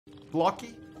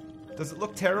Blocky? Does it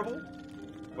look terrible?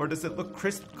 Or does it look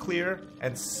crisp, clear,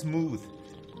 and smooth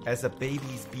as a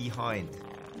baby's behind?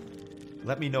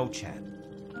 Let me know, chat.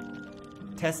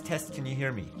 Test, test, can you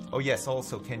hear me? Oh yes,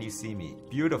 also, can you see me?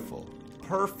 Beautiful.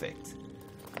 Perfect.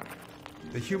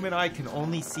 The human eye can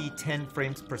only see 10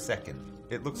 frames per second.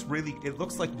 It looks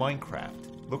like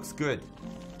Minecraft. Looks good.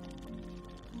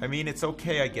 I mean, it's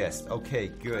okay, I guess. Okay,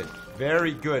 good.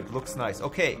 Very good. Looks nice.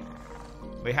 Okay.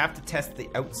 We have to test the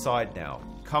outside now.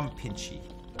 Come, Pinchy.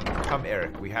 Come,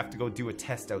 Eric. We have to go do a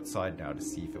test outside now to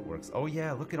see if it works. Oh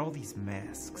yeah, look at all these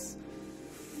masks.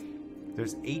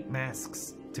 There's 8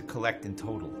 masks to collect in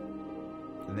total.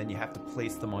 And then you have to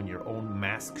place them on your own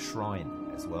mask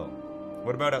shrine as well.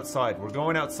 What about outside? We're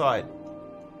going outside.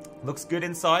 Looks good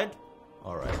inside?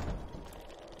 Alright.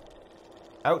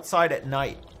 Outside at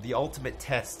night. The ultimate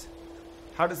test.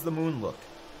 How does the moon look?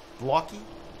 Blocky?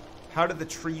 How do the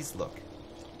trees look?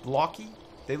 Blocky?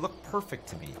 They look perfect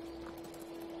to me.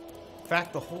 In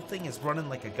fact, the whole thing is running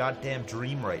like a goddamn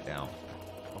dream right now.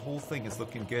 The whole thing is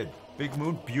looking good. Big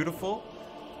moon, beautiful.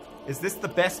 Is this the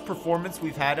best performance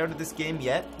we've had out of this game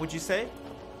yet, would you say?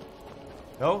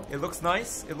 No? It looks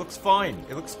nice? It looks fine.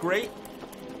 It looks great.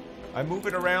 I move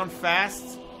it around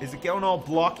fast. Is it going all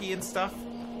blocky and stuff?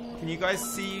 Can you guys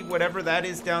see whatever that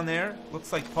is down there?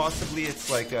 Looks like possibly it's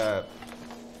like a...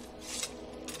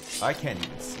 I can't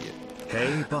even see it.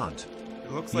 Hey bud.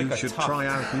 It looks like you should try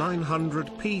out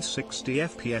 900p 60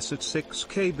 FPS at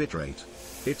 6K bitrate.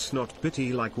 It's not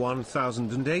bitty like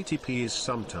 1080p is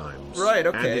sometimes. Right,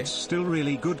 okay. And it's still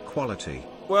really good quality.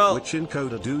 Well, which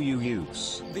encoder do you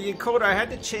use? The encoder, I had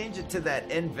to change it to that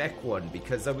NVEC one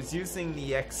because I was using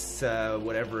the X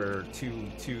whatever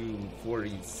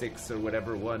 2246 or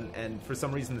whatever one, and for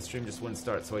some reason the stream just wouldn't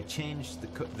start. So I changed the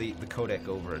codec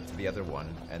over to the other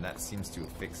one, and that seems to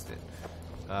have fixed it.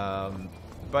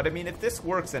 But I mean, if this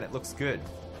works and it looks good,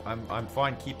 I'm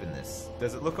fine keeping this.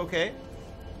 Does it look okay?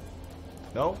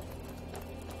 No?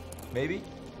 Maybe?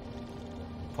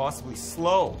 Possibly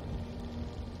slow.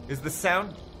 Is the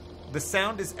sound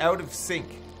is out of sync.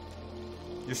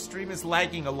 Your stream is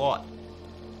lagging a lot.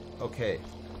 Okay.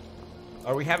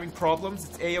 Are we having problems?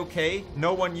 It's A-okay.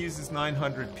 No one uses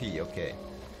 900p. Okay.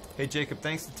 Hey Jacob,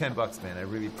 thanks for 10 bucks, man. I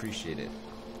really appreciate it.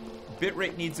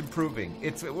 Bitrate needs improving.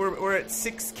 We're at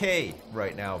 6K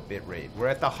right now, bitrate. We're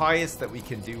at the highest that we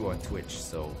can do on Twitch,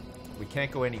 so we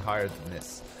can't go any higher than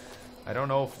this. I don't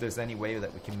know if there's any way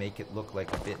that we can make it look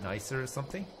like a bit nicer or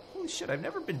something. Holy shit, I've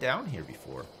never been down here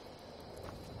before.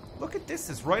 Look at this,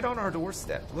 it's right on our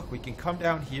doorstep. Look, we can come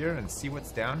down here and see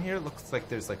what's down here. Looks like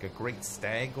there's like a great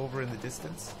stag over in the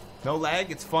distance. No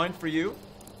lag, it's fine for you.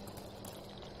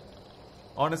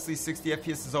 Honestly, 60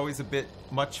 FPS is always a bit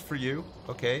much for you.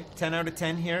 Okay, 10 out of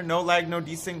 10 here. No lag, no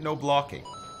desync, no blocking.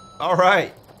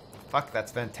 Alright. Fuck,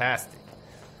 that's fantastic.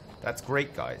 That's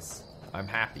great, guys. I'm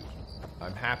happy.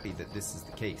 I'm happy that this is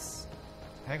the case.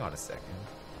 Hang on a second.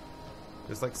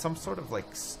 There's like some sort of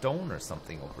like stone or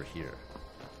something over here.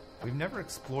 We've never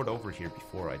explored over here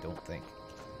before, I don't think.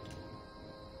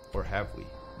 Or have we?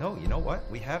 No, you know what?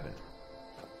 We haven't.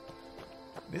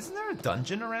 Isn't there a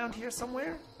dungeon around here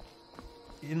somewhere?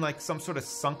 In like some sort of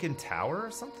sunken tower or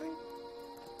something?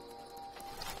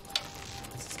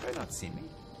 Does this guy not see me?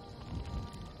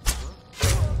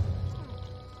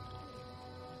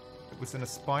 It was an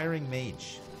aspiring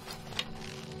mage.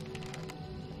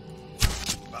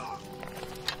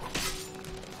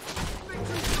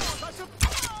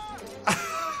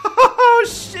 Oh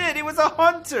shit, he was a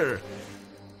hunter!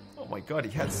 Oh my god,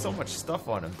 he had so much stuff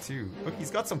on him too. Look,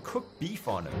 he's got some cooked beef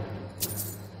on him.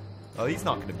 Oh, he's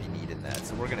not gonna be needing that,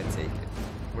 so we're gonna take it.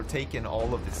 We're taking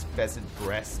all of his pheasant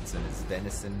breasts and his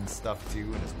venison and stuff too,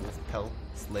 and his wolf pelt,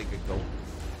 his leg of goat.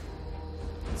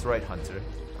 That's right, hunter.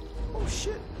 Oh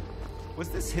shit. Was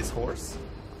this his horse?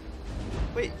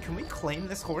 Wait, can we claim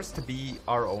this horse to be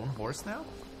our own horse now?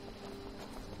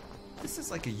 This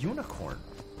is like a unicorn.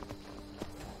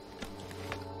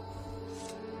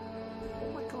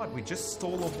 Oh my god, we just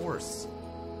stole a horse.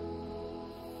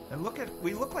 And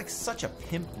we look like such a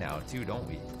pimp now too, don't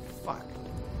we? Fuck.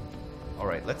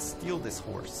 Alright, let's steal this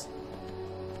horse.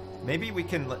 Maybe we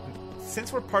can,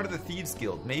 since we're part of the Thieves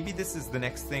Guild, maybe this is the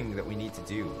next thing that we need to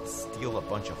do. Steal a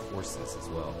bunch of horses as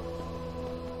well.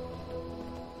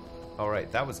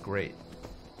 Alright, that was great.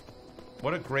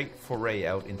 What a great foray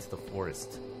out into the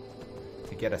forest.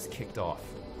 To get us kicked off.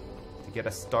 To get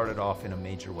us started off in a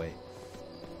major way.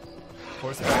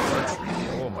 Horseback archery.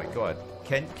 Oh my god.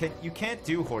 You can't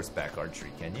do horseback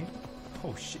archery, can you?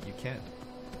 Oh shit, you can.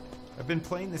 I've been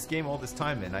playing this game all this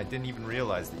time and I didn't even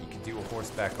realize that you could do a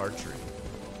horseback archery.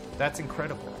 That's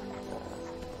incredible.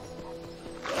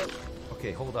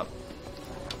 Okay, hold up.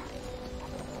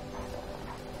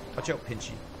 Watch out,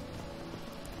 Pinchy.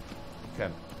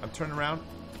 Okay, I'm turning around.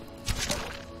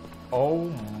 Oh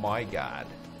my god.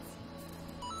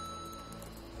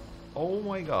 Oh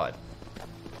my god.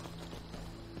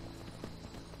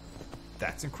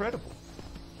 That's incredible.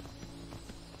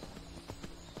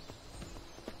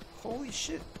 Holy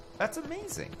shit. That's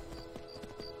amazing.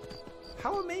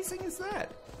 How amazing is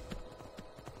that?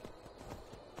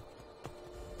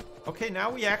 Okay, now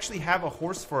we actually have a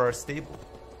horse for our stable.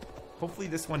 Hopefully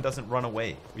this one doesn't run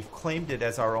away. We've claimed it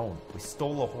as our own. We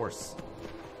stole a horse.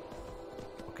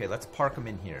 Okay, let's park him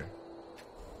in here,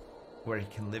 where he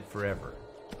can live forever.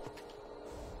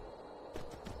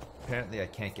 Apparently I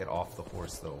can't get off the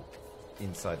horse, though,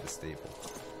 inside the stable.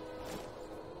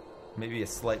 Maybe a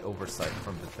slight oversight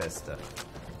from Bethesda.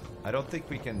 I don't think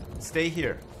we can... Stay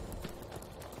here.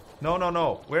 No, no,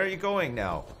 no. Where are you going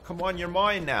now? Come on, you're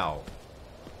mine now.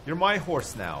 You're my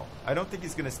horse now. I don't think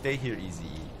he's gonna stay here,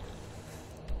 Easy-E.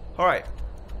 Alright.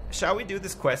 Shall we do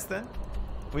this quest, then?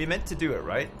 We meant to do it,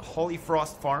 right? Holly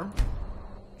Frost Farm?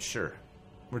 Sure.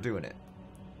 We're doing it.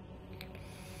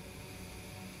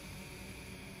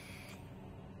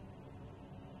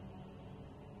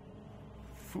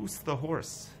 Foos the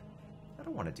horse. I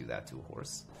don't want to do that to a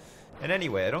horse. And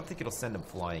anyway, I don't think it'll send him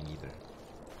flying either.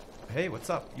 Hey, what's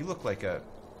up? You look like a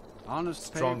honest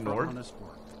strong Nord. Honest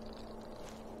work.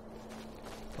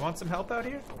 You want some help out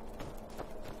here?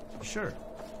 Sure.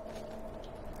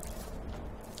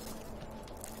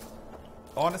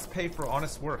 Honest pay for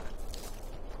honest work.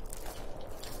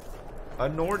 A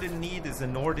Nord in need is a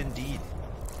Nord indeed.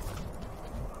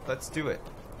 Let's do it.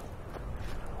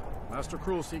 Master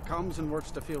Cruelty comes and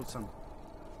works the field some.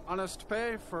 Honest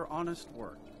pay for honest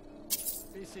work.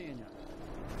 Be seeing you.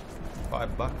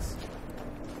 $5.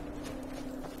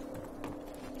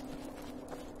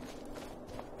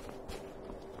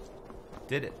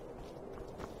 Did it.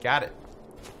 Got it.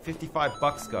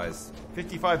 $55, guys.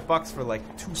 $55 for like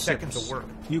 2 seconds of work.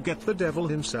 You get the devil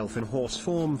himself in horse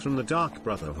form from the Dark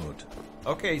Brotherhood.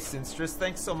 Okay, Sinstress,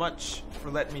 thanks so much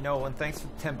for letting me know, and thanks for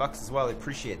 $10 as well. I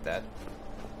appreciate that.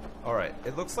 Alright,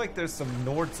 it looks like there's some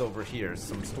Nords over here,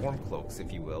 some Stormcloaks,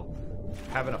 if you will,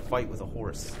 having a fight with a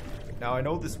horse. Now, I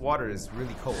know this water is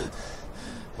really cold,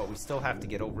 but we still have to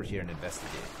get over here and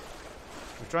investigate.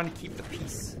 We're trying to keep the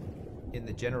peace in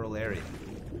the general area.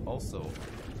 Also,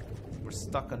 we're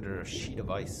stuck under a sheet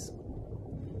of ice.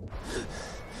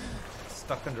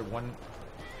 Stuck under one...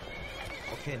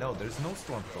 Okay, no, there's no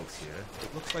Stormcloaks here.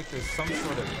 It looks like there's some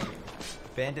sort of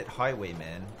bandit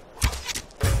highwayman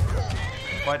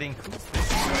fighting... Who's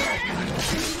this?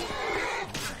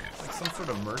 Like some sort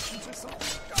of merchant or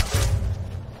something?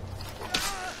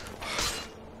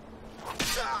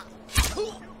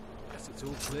 Guess it's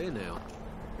all clear now.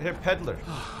 Here, peddler.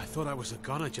 I thought I was a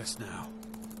goner just now.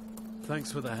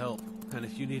 Thanks for the help. And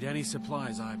if you need any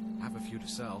supplies, I have a few to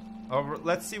sell. Oh,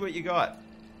 let's see what you got.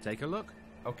 Take a look.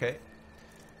 Okay.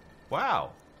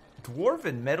 Wow.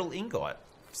 Dwarven metal ingot.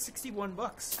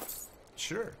 $61.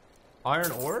 Sure.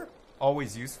 Iron ore?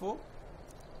 Always useful.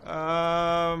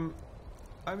 I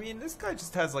mean, this guy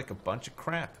just has like a bunch of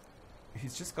crap.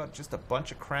 He's just got just a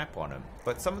bunch of crap on him.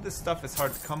 But some of this stuff is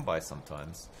hard to come by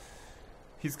sometimes.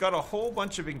 He's got a whole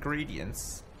bunch of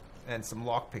ingredients and some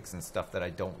lockpicks and stuff that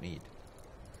I don't need.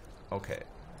 Okay.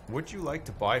 Would you like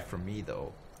to buy from me,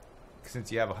 though?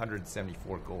 Since you have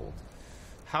 174 gold.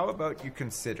 How about you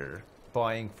consider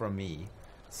buying from me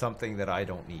something that I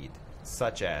don't need?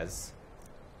 Such as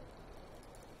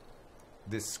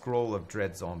this scroll of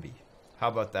Dread Zombie. How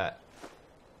about that?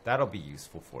 That'll be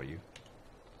useful for you.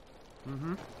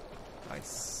 Mm-hmm.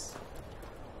 Nice.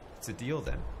 It's a deal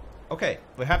then. Okay,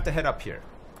 we have to head up here.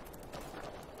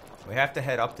 We have to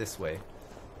head up this way.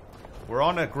 We're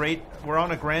on a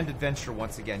grand adventure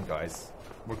once again, guys.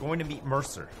 We're going to meet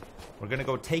Mercer. We're going to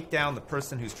go take down the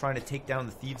person who's trying to take down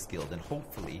the Thieves Guild, and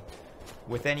hopefully,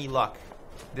 with any luck,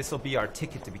 this will be our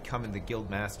ticket to becoming the guild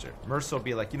master. Mercer will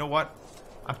be like, you know what?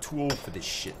 I'm too old for this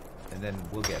shit. And then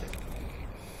we'll get it.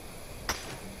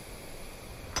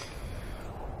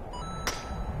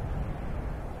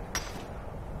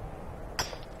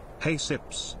 Hey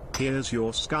Sips, here's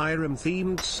your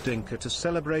Skyrim-themed stinker to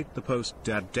celebrate the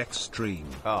post-Dad Deck stream.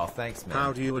 Oh, thanks, man.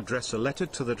 How do you address a letter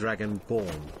to the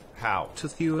Dragonborn? How? To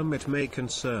Thuum it may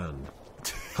concern.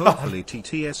 Hopefully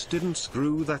TTS didn't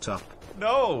screw that up.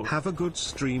 No! Have a good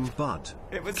stream, bud.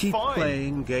 It was keep fine.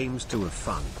 Playing games to have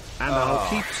fun. And I'll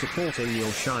keep supporting your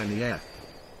shiny air.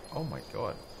 Oh my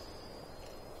god.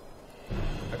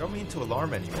 I don't mean to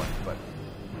alarm anyone, but...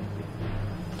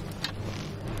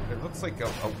 it looks like a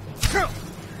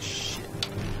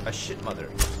shit mother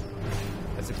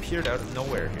has appeared out of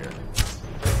nowhere here.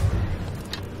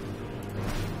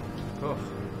 Oh.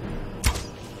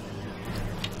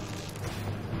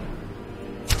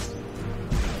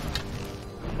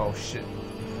 Oh shit.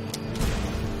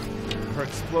 Her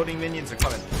exploding minions are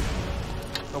coming.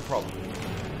 No problem.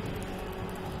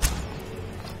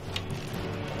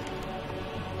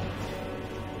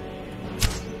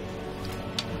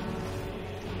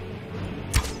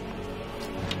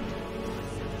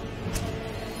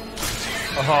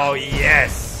 Oh,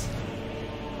 yes!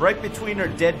 Right between her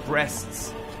dead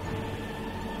breasts.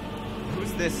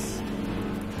 Who's this?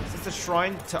 Is this a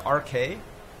shrine to RK?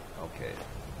 Okay.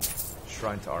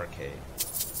 Shrine to RK.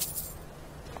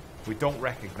 We don't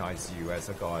recognize you as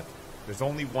a god. There's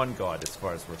only one god as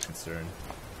far as we're concerned.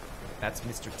 That's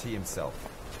Mr. T himself.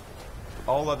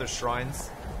 All other shrines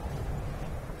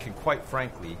can, quite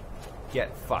frankly,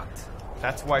 get fucked.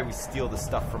 That's why we steal the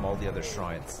stuff from all the other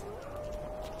shrines.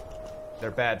 They're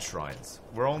bad shrines.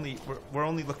 We're only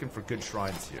looking for good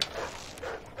shrines here.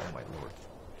 Oh my lord.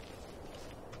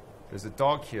 There's a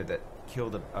dog here that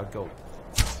killed a goat.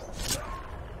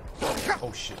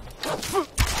 Oh shit.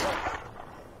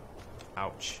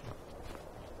 Ouch.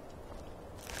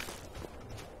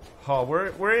 Oh,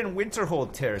 we're in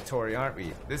Winterhold territory, aren't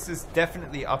we? This is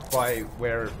definitely up by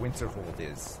where Winterhold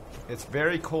is. It's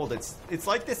very cold. It's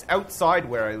like this outside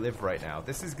where I live right now.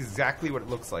 This is exactly what it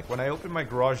looks like. When I open my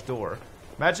garage door.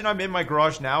 Imagine I'm in my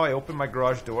garage now. I open my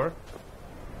garage door.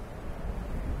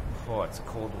 Oh, it's a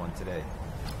cold one today.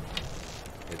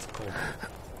 It's cold.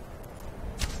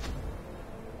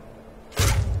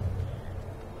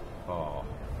 Oh.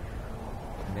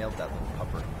 Nailed that little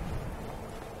pupper.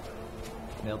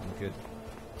 Nailed him good.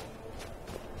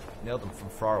 Nailed him from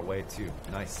far away too.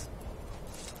 Nice.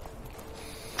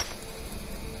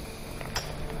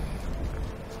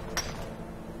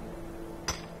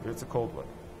 It's a cold one.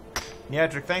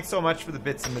 Neadric, thanks so much for the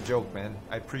bits and the joke, man.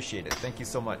 I appreciate it. Thank you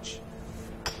so much.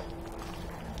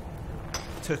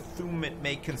 To whom it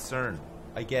may concern.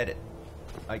 I get it.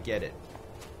 I get it.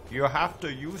 You have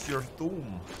to use your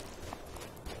thum.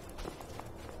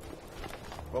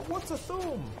 But what's a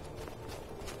thum?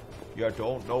 You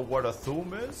don't know what a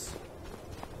thum is?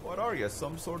 What are you,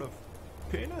 some sort of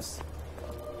penis?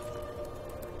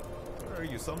 What are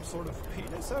you, some sort of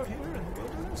penis out here in the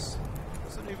wilderness?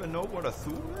 Doesn't even know what a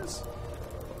thum is?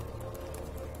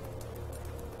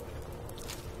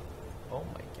 Oh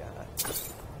my god.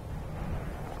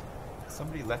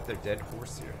 Somebody left their dead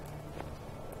horse here.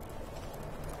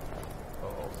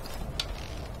 Uh-oh.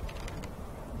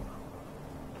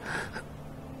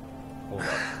 Hold up.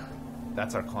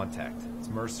 That's our contact. It's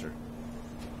Mercer.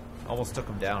 Almost took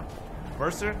him down.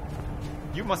 Mercer?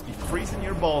 You must be freezing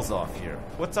your balls off here.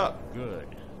 What's up? Good.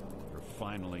 We're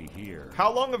finally here.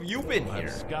 How long have you been here?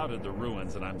 I've scouted the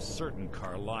ruins and I'm certain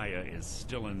Carlia is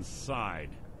still inside.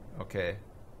 Okay.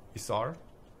 You saw her?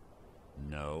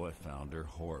 No, I found her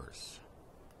horse.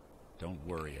 Don't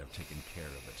worry, I've taken care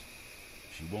of it.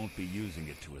 She won't be using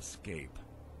it to escape.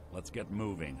 Let's get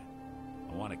moving.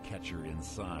 I want to catch her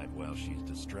inside while she's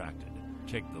distracted.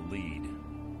 Take the lead.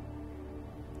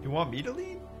 You want me to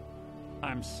lead?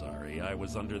 I'm sorry, I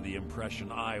was under the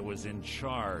impression I was in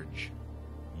charge.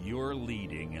 You're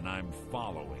leading and I'm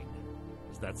following.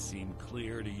 Does that seem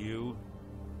clear to you?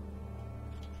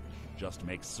 Just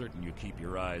make certain you keep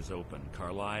your eyes open.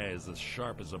 Carlia is as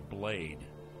sharp as a blade.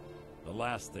 The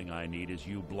last thing I need is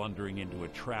you blundering into a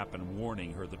trap and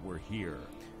warning her that we're here.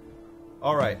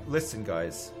 Alright, listen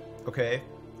guys. Okay?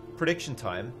 Prediction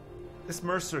time. This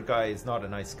Mercer guy is not a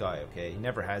nice guy, okay? He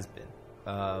never has been.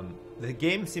 The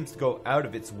game seems to go out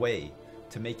of its way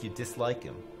to make you dislike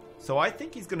him. So I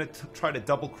think he's going to try to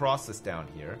double-cross us down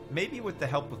here. Maybe with the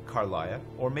help of Carlia.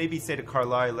 Or maybe say to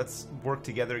Carlia, let's work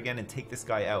together again and take this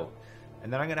guy out.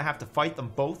 And then I'm going to have to fight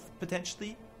them both,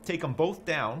 potentially. Take them both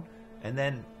down. And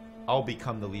then I'll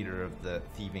become the leader of the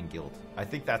Thieving Guild. I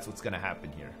think that's what's going to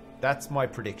happen here. That's my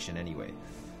prediction anyway.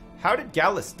 How did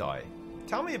Gallus die?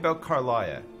 Tell me about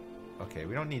Carlia. Okay,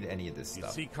 we don't need any of this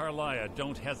stuff. You see Carlia,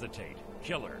 don't hesitate.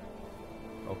 Kill her.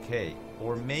 Okay,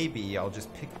 or maybe I'll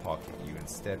just pickpocket you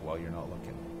instead while you're not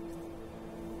looking.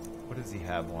 What does he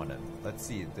have on him? Let's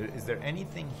see. Is there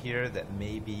anything here that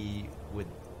maybe would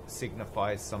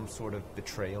signify some sort of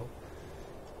betrayal?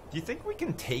 Do you think we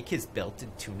can take his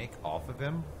belted tunic off of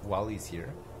him while he's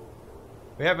here?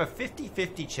 We have a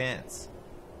 50-50 chance.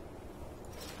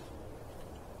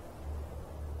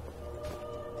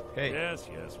 Hey. Yes,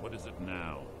 what is it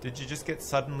now? Did you just get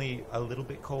suddenly a little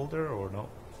bit colder or no?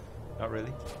 Not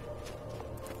really?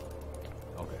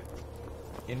 Okay.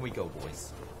 In we go,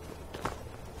 boys.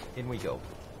 In we go.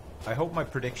 I hope my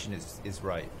prediction is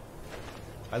right.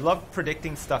 I love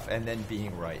predicting stuff and then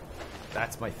being right.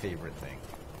 That's my favorite thing.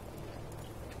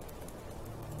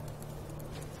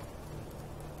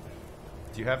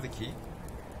 Do you have the key?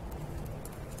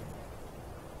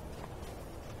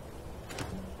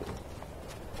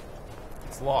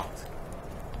 It's locked.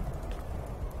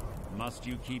 Must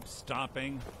you keep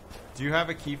stopping? Do you have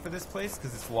a key for this place?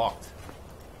 Because it's locked.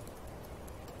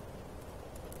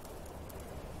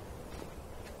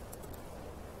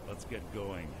 Let's get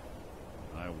going.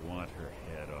 I want her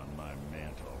head on my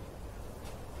mantle.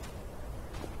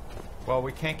 Well,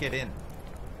 we can't get in.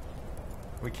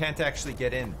 We can't actually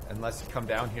get in unless you come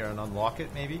down here and unlock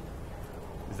it, maybe?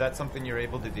 Is that something you're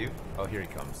able to do? Oh, here he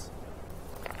comes.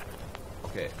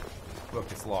 Okay.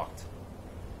 Look, it's locked.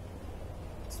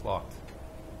 It's locked.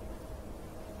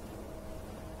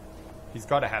 He's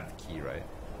got to have the key, right?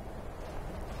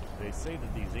 They say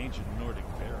that these ancient Nordic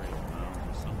burial mounds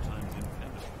are sometimes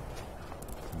impenetrable.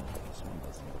 This one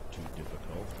doesn't look too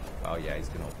difficult. Oh, yeah, he's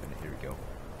going to open it. Here we go.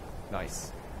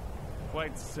 Nice.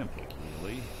 Quite simple,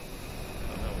 really.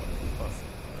 I don't know what is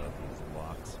fussing about these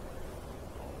locks.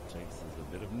 All it takes is a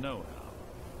bit of know-how.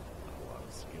 Not a lot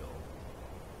of skill.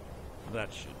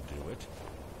 That should do it.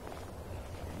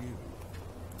 For you.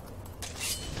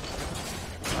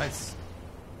 Nice.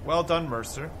 Well done,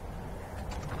 Mercer.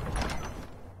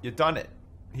 You done it.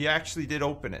 He actually did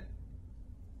open it.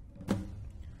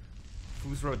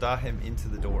 Fuzroda him into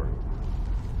the door.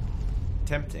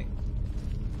 Tempting.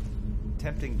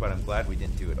 Tempting, but I'm glad we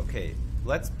didn't do it. Okay,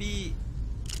 let's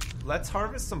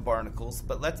harvest some barnacles,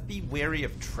 but let's be wary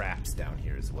of traps down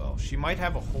here as well. She might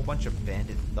have a whole bunch of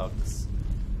bandit thugs.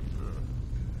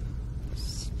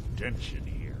 Stench in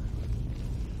here.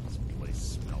 This place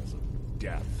smells of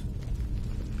death.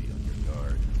 Be on your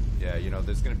guard. Yeah, you know,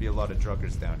 there's gonna be a lot of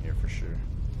druggers down here for sure.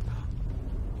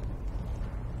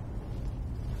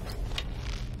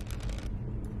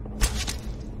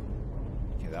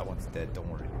 Okay, that one's dead, don't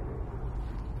worry.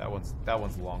 That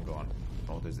one's long gone.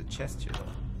 Oh, there's a chest here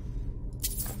though.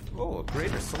 Oh, a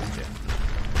greater soul gem.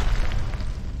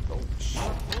 Oh shit.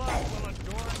 Blood will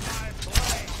adorn my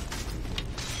blade.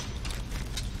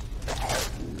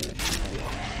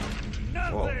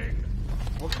 Nothing.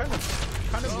 Whoa. What kind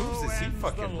of moves is he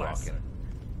fucking rocking?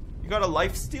 You got a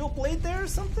lifesteal blade there or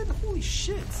something? Holy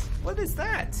shit. What is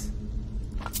that?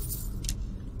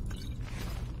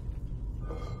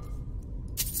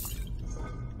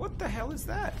 What the hell is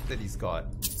that he's got?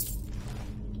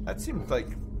 That seemed like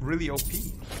really OP.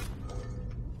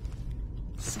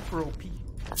 Super OP.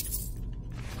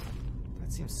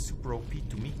 That seems super OP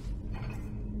to me.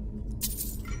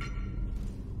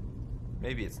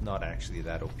 Maybe it's not actually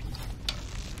that OP.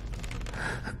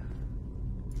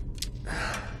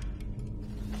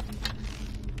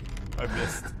 I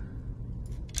missed.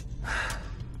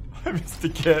 I missed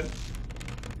again.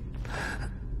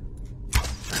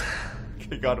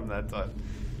 Okay, got him that time.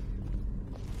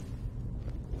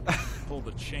 Pull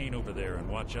the chain over there and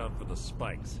watch out for the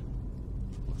spikes.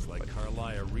 Looks like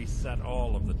Carlia reset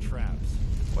all of the traps.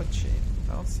 What chain?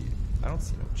 I don't see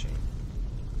no chain.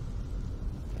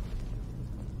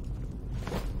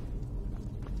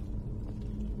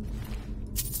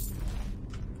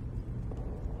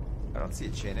 I don't see a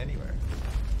chain anywhere.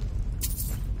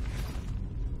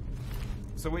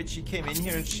 So wait, she came in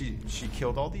here and she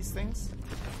killed all these things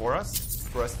for us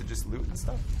to just loot and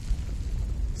stuff?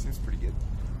 Seems pretty good.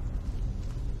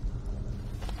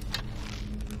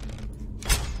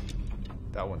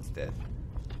 That one's dead.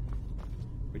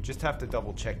 We just have to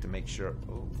double check to make sure.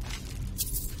 Oh,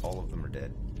 all of them are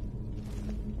dead.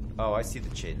 Oh, I see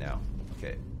the chain now.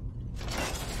 Okay.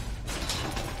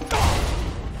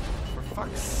 For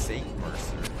fuck's sake,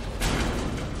 Mercer.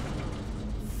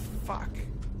 Fuck.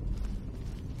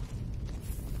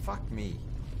 Fuck me.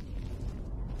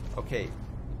 Okay.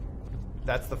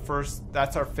 That's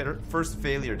our first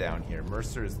failure down here.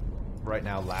 Mercer is right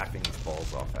now laughing his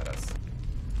balls off at us.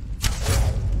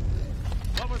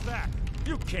 What was that?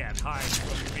 You can't hide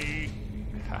from me.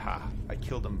 Haha, I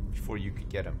killed him before you could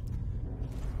get him.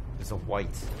 There's a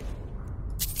white.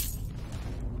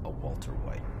 A Walter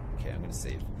White. Okay, I'm gonna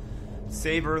save.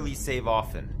 Save early, save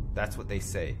often. That's what they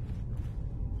say.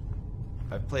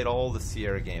 I've played all the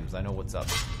Sierra games. I know what's up.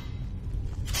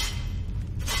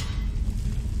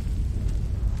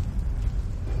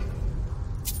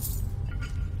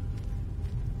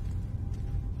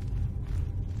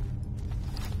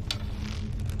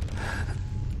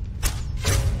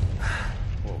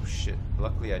 Whoa, shit.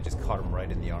 Luckily, I just caught him right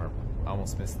in the arm. I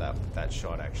almost missed that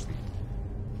shot, actually.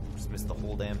 Just missed the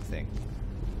whole damn thing.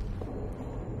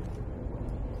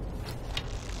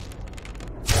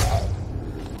 Oh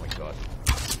my god.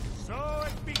 So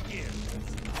it begins.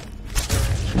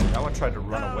 That one tried to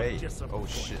run away. Oh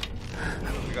shit.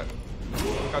 We got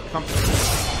company.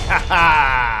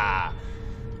 Haha!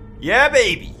 Yeah,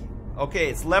 baby! Okay,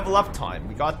 it's level up time.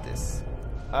 We got this.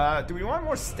 Do we want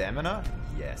more stamina?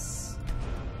 Yes.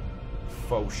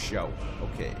 Faux show.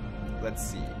 Okay, let's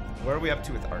see. Where are we up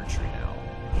to with archery now?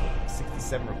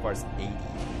 67 requires 80.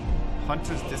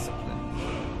 Hunter's Discipline.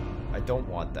 I don't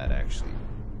want that, actually.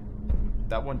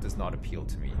 That one does not appeal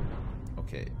to me.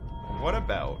 Okay. What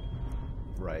about...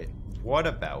 Right. What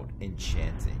about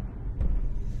enchanting?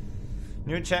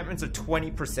 New enchantments are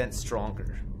 20%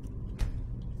 stronger.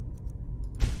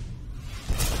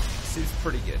 Seems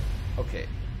pretty good. Okay.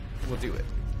 We'll do it.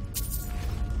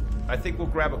 I think we'll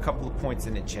grab a couple of points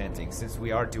in enchanting, since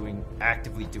we are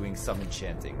actively doing some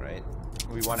enchanting, right?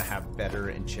 We want to have better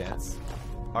enchants.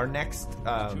 Our next...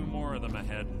 2 more of them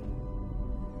ahead.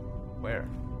 Where?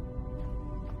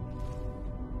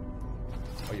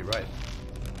 Oh, you're right.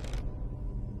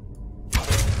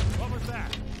 What was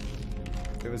that?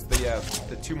 It was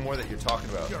the 2 more that you're talking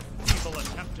about. Your feeble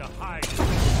attempt to hide.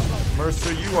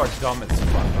 Mercer, you are dumb as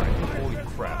fuck, aren't you? Holy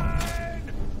crap.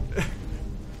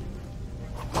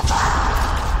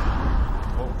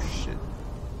 Oh, shit.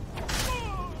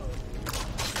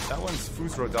 That one's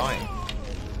Fusro dying.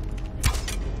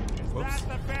 Whoops. That's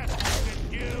the best you can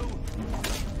do.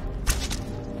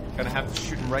 Gonna have to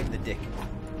shoot him right in the dick.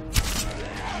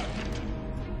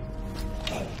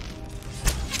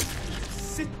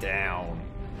 Sit down.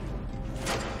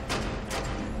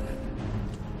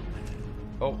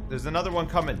 Oh, there's another one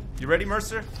coming. You ready,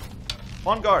 Mercer?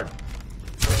 On guard.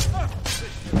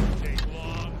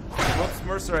 Whoops,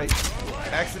 Mercer, I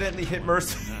accidentally hit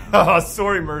Mercer. Oh,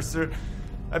 sorry, Mercer.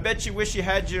 I bet you wish you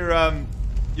had your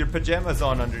pajamas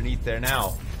on underneath there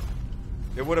now.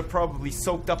 It would have probably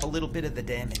soaked up a little bit of the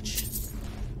damage.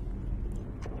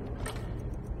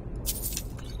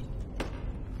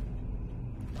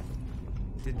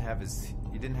 He didn't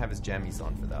have his jammies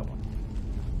on for that one.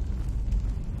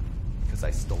 Because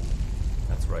I stole them.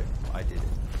 That's right. I did it.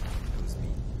 It was me.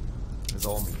 It was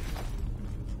all me.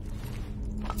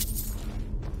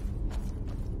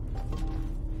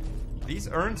 These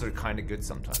urns are kind of good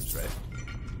sometimes, right?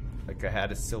 Like I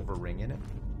had a silver ring in it.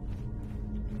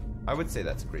 I would say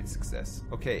that's a great success.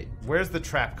 Okay, where's the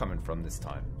trap coming from this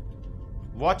time?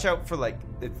 Watch out for like...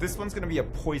 This one's going to be a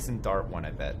poison dart one,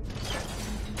 I bet.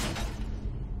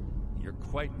 You're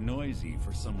quite noisy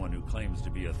for someone who claims to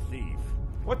be a thief.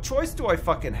 What choice do I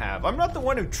fucking have? I'm not the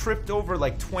one who tripped over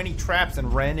like 20 traps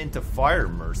and ran into fire,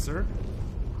 Mercer.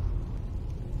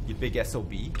 You big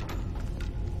SOB.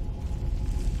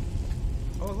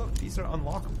 Oh look, these are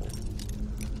unlockable.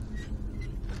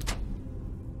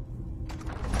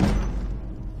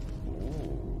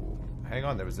 Ooh. Hang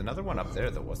on, there was another one up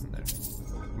there that wasn't there.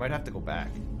 Might have to go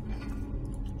back.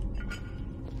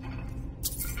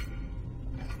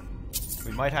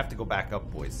 We might have to go back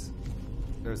up, boys.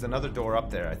 There's another door up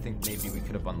there. I think maybe we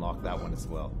could have unlocked that one as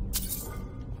well.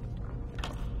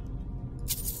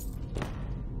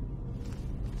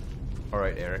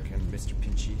 Alright, Eric and Mr.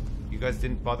 Pinchy. You guys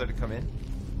didn't bother to come in?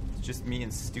 It's just me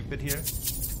and Stupid here?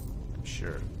 I'm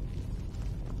sure.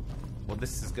 Well,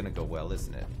 this is gonna go well,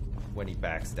 isn't it? When he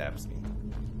backstabs me.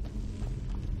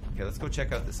 Okay, let's go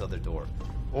check out this other door.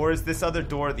 Or is this other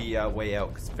door the way out?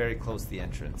 Because it's very close to the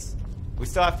entrance. We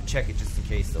still have to check it just in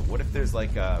case, though. What if there's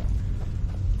like a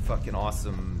fucking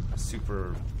awesome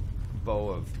super bow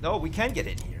of... No, we can get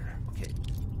in here. Okay.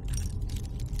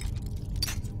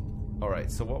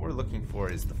 Alright, so what we're looking for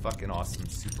is the fucking awesome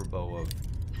super bow of...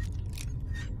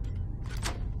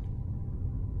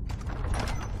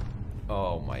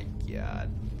 Oh my god.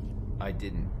 I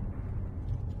didn't...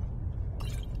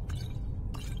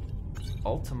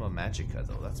 Ultima Magica,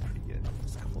 though. That's pretty good.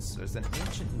 There's an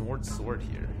ancient Nord sword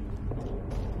here.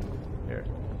 Here.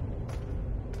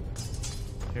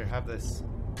 Here, have this.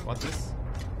 Want this?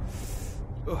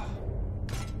 Ugh.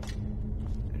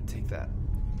 Here, take that.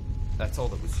 That's all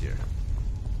that was here.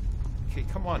 Okay,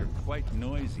 come on. You're quite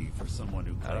noisy for someone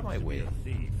who Out of my claims to way. be a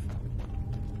thief.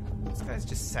 This guy's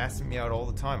just sassing me out all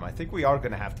the time. I think we are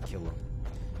gonna have to kill him.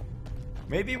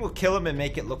 Maybe we'll kill him and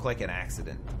make it look like an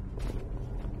accident.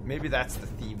 Maybe that's the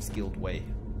Thieves Guild way.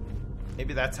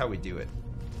 Maybe that's how we do it.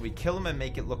 We kill him and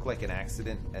make it look like an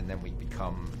accident, and then we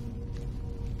become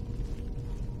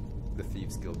the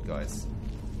Thieves Guild guys.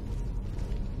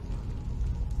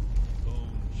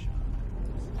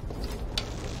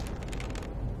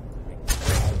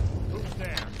 Who's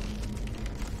there?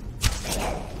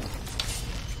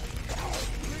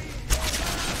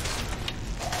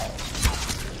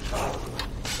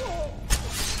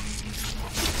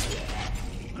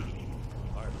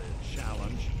 Hardly a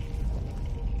challenge.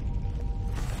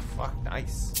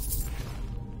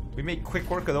 We made quick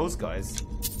work of those guys.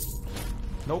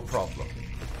 No problem.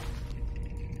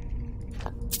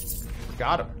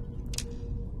 Got him.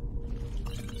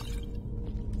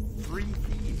 3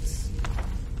 thieves.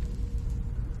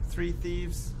 3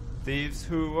 thieves. Thieves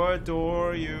who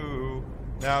adore you.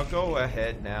 Now go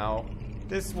ahead now.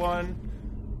 This one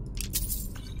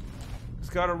has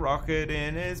got a rocket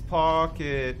in his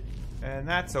pocket. And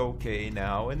that's okay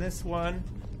now. And this one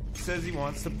says he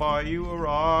wants to buy you a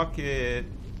rocket.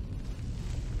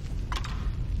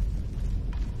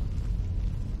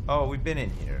 Oh, we've been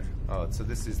in here. Oh, so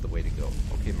this is the way to go.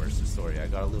 Okay, Mercer, sorry, I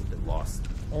got a little bit lost.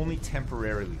 Only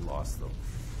temporarily lost, though.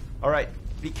 Alright,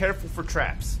 be careful for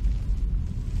traps.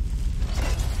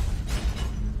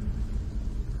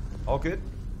 All good?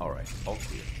 Alright, all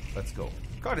clear. Let's go.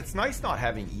 God, it's nice not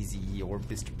having Easy or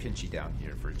Mr. Pinchy down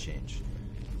here for a change.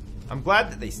 I'm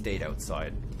glad that they stayed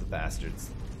outside, the bastards.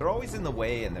 They're always in the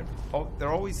way, and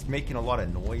they're always making a lot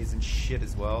of noise and shit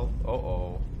as well.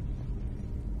 Uh-oh.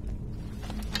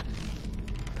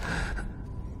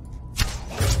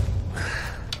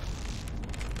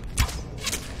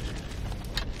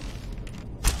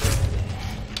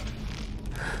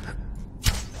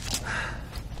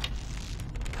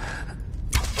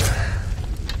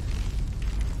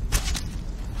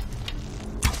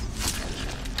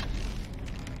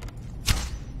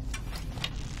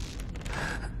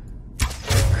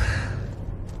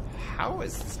 How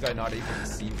is this guy not able to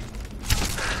see me?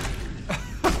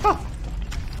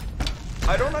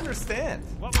 I don't understand.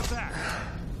 What was that?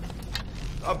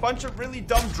 A bunch of really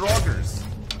dumb droggers.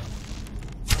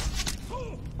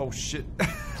 Oh shit.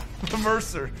 The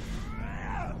Mercer.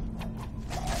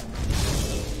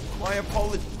 My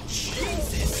apologies.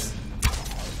 Jesus.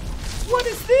 What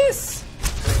is this?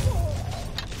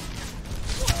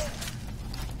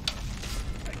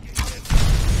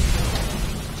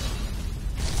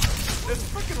 There's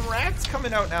freaking rats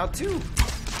coming out now too.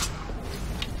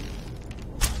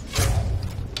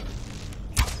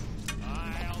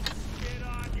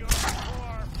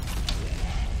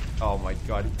 Oh my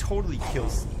god, he totally kill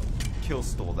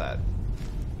stole that.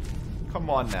 Come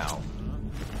on now.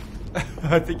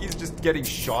 I think he's just getting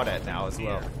shot at now as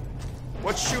well.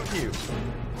 What's shooting you?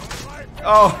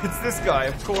 Oh, it's this guy,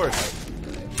 of course.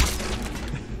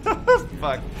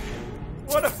 Fuck.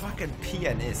 What a fucking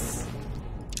pianist.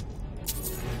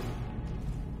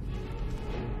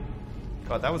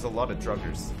 God, that was a lot of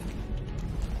druggers.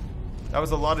 That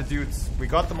was a lot of dudes. We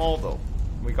got them all though.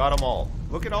 We got them all.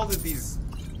 Look at all of these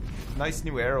nice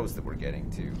new arrows that we're getting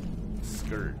too.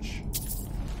 Scourge.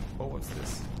 Oh, what's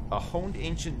this? A honed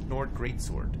ancient Nord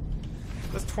greatsword.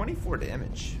 That's 24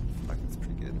 damage. Fuck, that's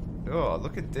pretty good. Oh,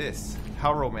 look at this.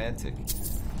 How romantic.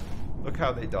 Look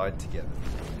how they died together.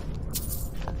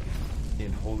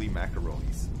 In holy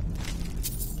macaronis.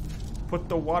 Put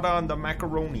the water on the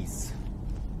macaronis.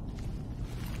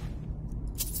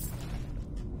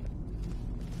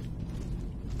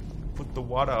 Put the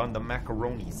water on the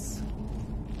macaronis.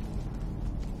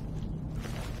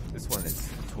 This one is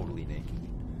totally naked.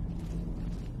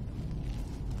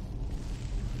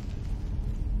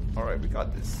 Alright, we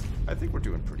got this. I think we're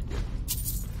doing pretty good.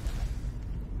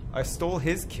 I stole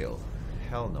his kill.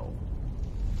 Hell no.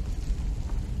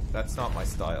 That's not my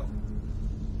style.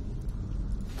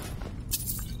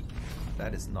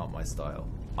 That is not my style.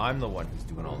 I'm the one who's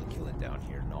doing all the killing down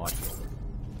here, not him.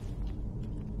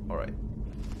 Alright.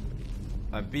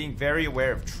 I'm being very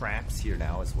aware of traps here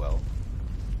now as well.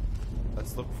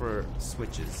 Let's look for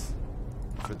switches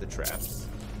for the traps.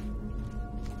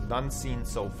 None seen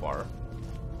so far.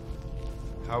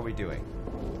 How are we doing?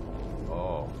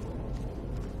 Oh.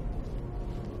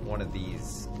 One of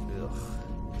these. Ugh.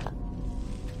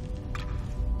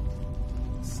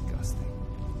 Disgusting.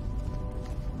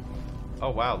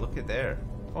 Oh wow, look at there.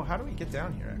 Oh, how do we get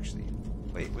down here actually?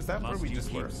 Wait, was that where we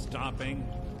just were? Stopping.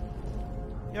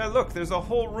 Yeah, look, there's a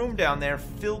whole room down there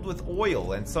filled with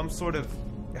oil and some sort of...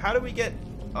 How do we get...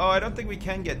 Oh, I don't think we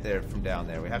can get there from down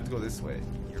there. We have to go this way.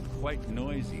 You're quite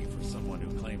noisy for someone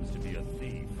who claims to be a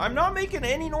thief. I'm not making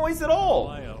any noise at all!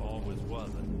 Maya always was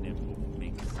a nimble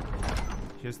minx.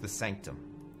 Here's the sanctum.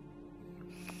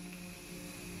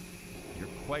 You're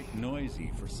quite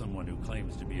noisy for someone who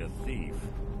claims to be a thief.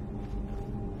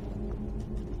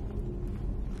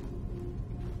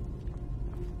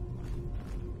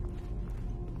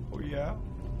 Oh, yeah?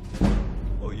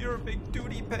 Oh, you're a big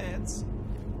duty pants.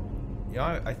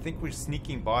 Yeah, I think we're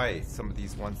sneaking by some of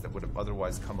these ones that would have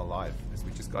otherwise come alive, because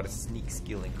we just got a sneak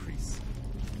skill increase.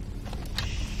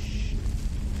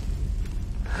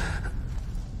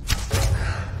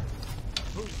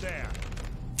 Who's there?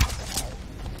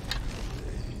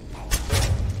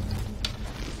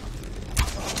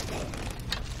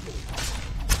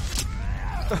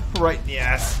 Right in the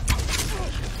ass.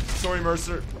 Sorry,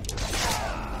 Mercer.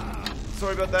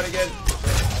 Sorry about that again.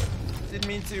 Didn't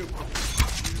mean to.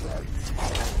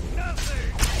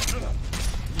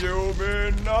 You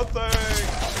mean nothing.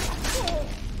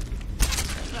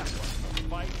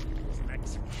 Fight is an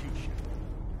execution.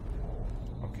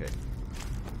 Okay.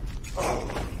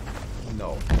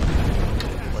 No.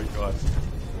 Oh my god.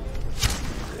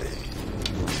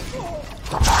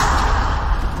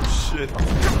 Shit.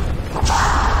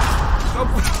 Oh,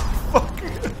 fuck.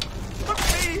 Look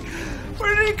me.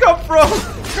 Where did he come from?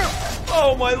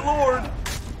 Oh my lord.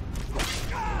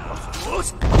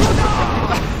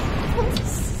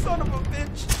 Son of a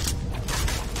bitch.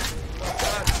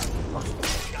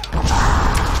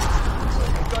 Oh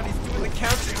my god, he's doing the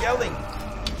counter yelling.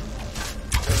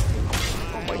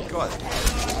 Oh my god.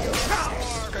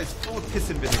 This guy's full of piss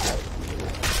and vinegar.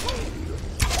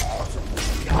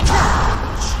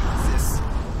 Jesus.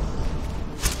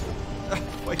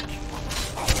 Like.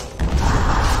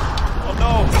 Oh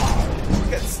no. We're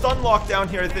getting stun locked down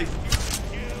here, I think.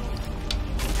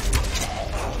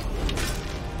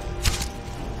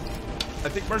 I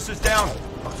think Mercer's down.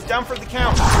 He's down for the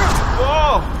count.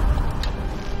 Whoa!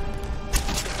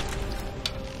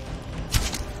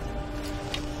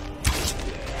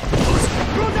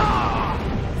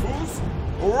 Who's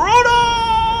Rhoda?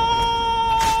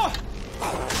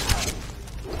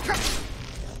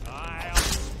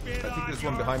 I think there's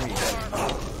one behind me.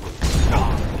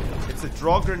 It's a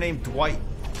Draugr named Dwight.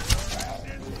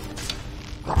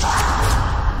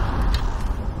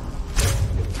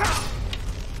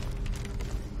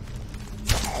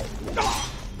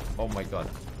 Oh my god.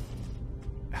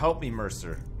 Help me,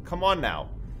 Mercer. Come on now.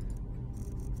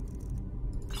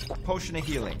 Potion of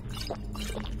healing.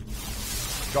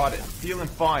 Got it. Feeling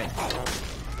fine.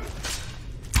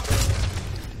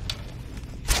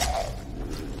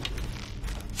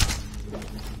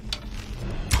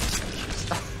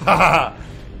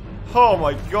 Oh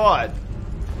my god.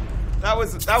 That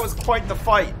was quite the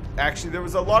fight. Actually, there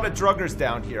was a lot of druggers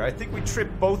down here. I think we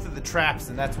tripped both of the traps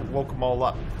and that's what woke them all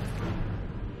up.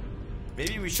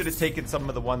 Maybe we should have taken some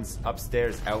of the ones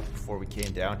upstairs out before we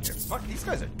came down here. Fuck, these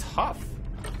guys are tough.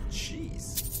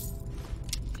 Jeez.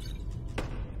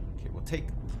 Okay, we'll take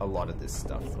a lot of this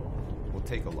stuff though. We'll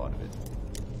take a lot of it.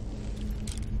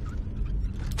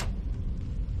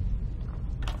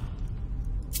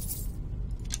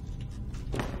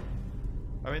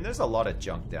 I mean, there's a lot of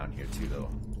junk down here too though.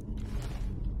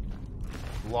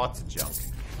 Lots of junk.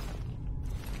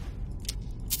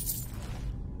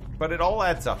 But it all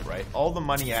adds up, right? All the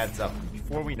money adds up.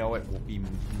 Before we know it, we'll be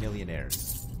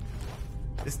millionaires.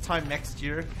 This time next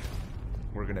year,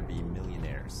 we're gonna be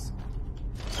millionaires.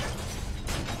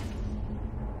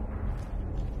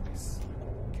 Nice.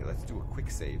 Okay, let's do a quick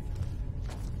save.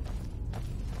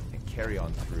 And carry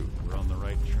on through. We're on the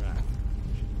right track.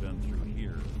 She's been through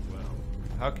here as well.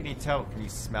 How can you tell? Can you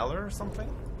smell her or something?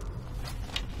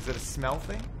 Is it a smell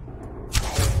thing?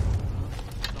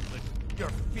 Your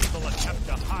feeble attempt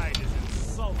to hide is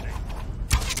insulting.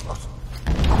 Oh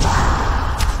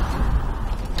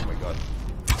my god.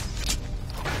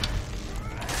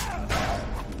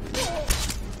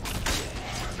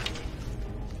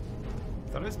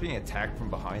 Thought I was being attacked from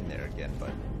behind there again,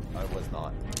 but I was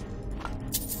not.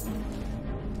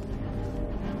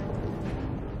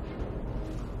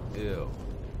 Ew.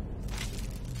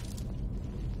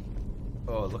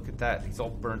 Oh, look at that. He's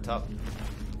all burnt up.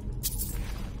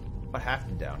 What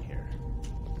happened down here?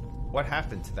 What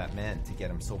happened to that man to get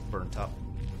him so burnt up?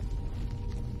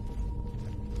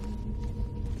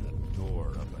 That door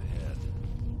up ahead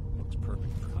looks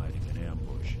perfect for hiding an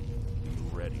ambush. Be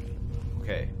ready.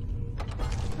 Okay.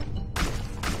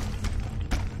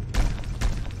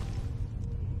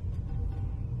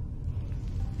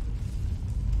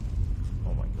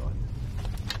 Oh my god.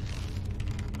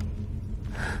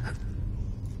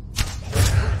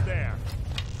 Who's there?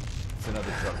 It's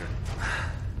another drugger.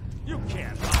 You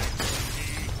can't hide from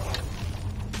me.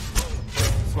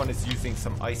 This one is using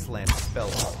some Iceland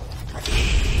spells.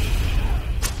 Jesus.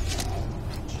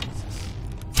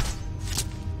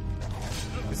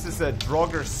 This is a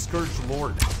Draugr Scourge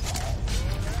Lord.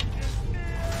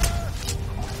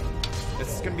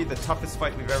 This is gonna be the toughest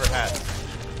fight we've ever had.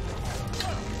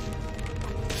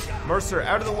 Mercer,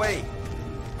 out of the way!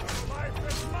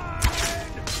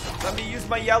 Let me use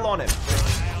my yell on him.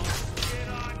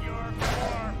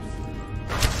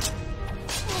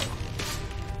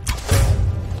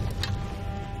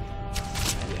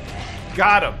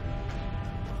 Got him.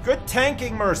 Good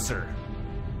tanking, Mercer.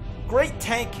 Great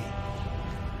tanking.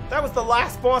 That was the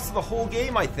last boss of the whole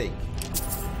game, I think.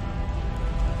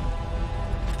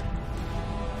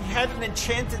 had an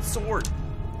enchanted sword.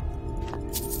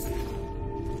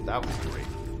 That was great.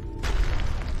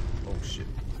 Oh shit.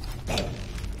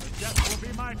 Death will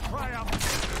be my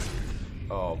triumph.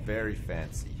 Oh, very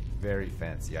fancy. Very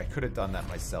fancy. I could have done that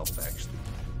myself, actually.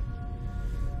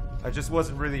 I just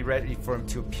wasn't really ready for him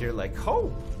to appear like,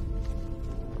 ho!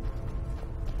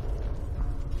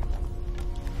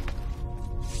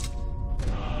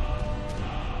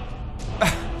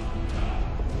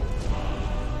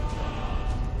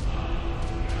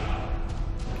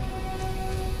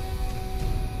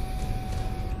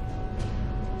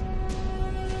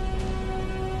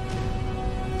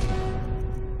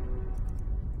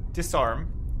 Disarm.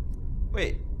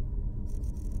 Wait.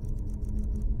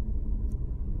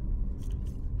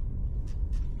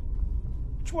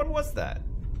 Which one was that?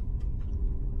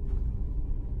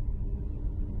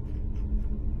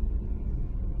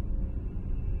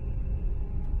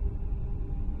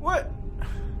 What?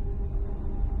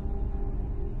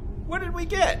 What did we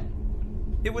get?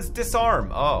 It was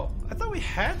disarm. Oh, I thought we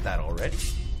had that already.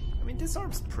 I mean,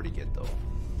 disarm's pretty good though.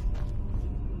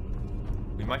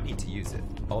 We might need to use it.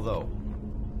 Although,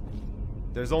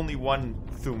 there's only one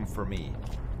Thum for me.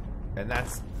 And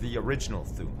that's the original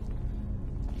Thum.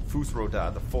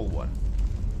 Fusroda, the full one.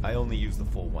 I only use the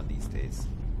full one these days.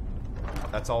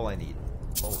 That's all I need.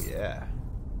 Oh yeah.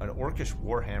 An Orcish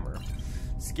Warhammer.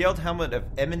 Scaled helmet of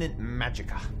eminent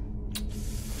magica.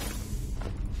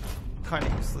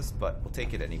 Kinda useless, but we'll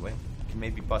take it anyway. Can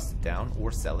maybe bust it down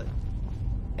or sell it.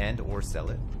 Or sell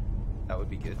it. That would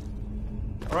be good.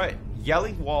 Alright,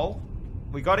 yelling wall.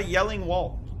 We got a yelling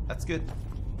wall. That's good.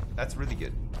 That's really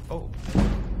good. Oh.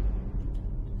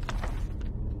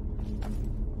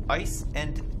 Ice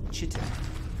and chitin.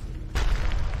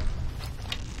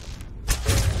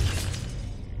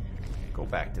 Go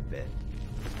back to bed.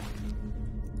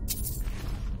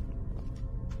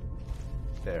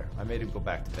 There, I made him go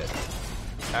back to bed.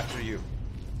 After you.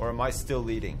 Or am I still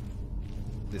leading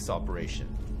this operation?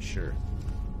 Sure.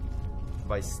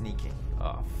 By sneaking.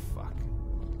 Oh, fuck.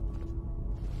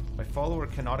 My follower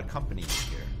cannot accompany me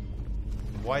here.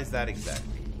 Why is that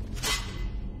exactly?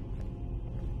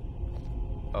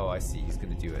 Oh, I see. He's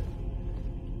gonna do it.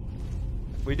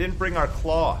 We didn't bring our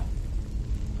claw.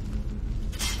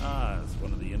 Ah, it's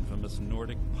one of the infamous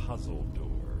Nordic puzzle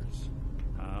doors.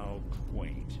 How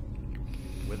quaint.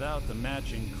 Without the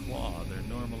matching claw, they're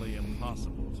normally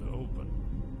impossible to open.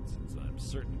 Since I'm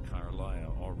certain Carlia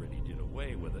already did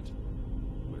away with it,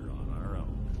 we're on our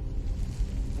own.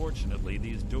 Fortunately,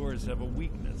 these doors have a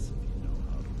weakness if you know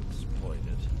how to exploit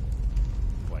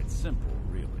it. Quite simple,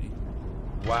 really.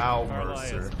 Wow, Carlia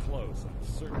Mercer. is close, I'm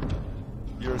certain.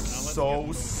 You're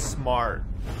so smart.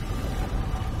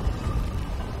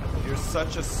 You're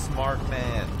such a smart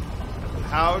man.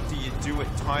 How do you do it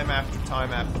time after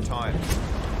time after time?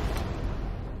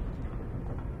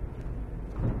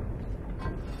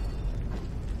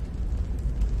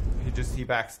 He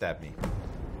backstabbed me.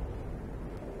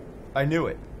 I knew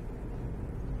it.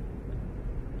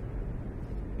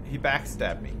 He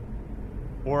backstabbed me.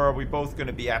 Or are we both going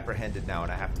to be apprehended now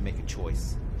and I have to make a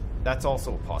choice? That's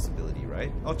also a possibility,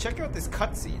 right? Oh, check out this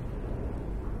cutscene.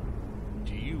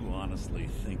 Do you honestly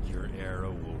think your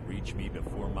arrow will reach me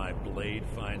before my blade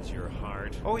finds your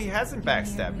heart? Oh, he hasn't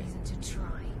backstabbed me. To try.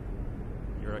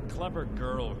 You're a clever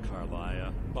girl,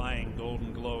 Carlia. Buying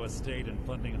Golden Glow Estate and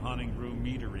funding Honningbrew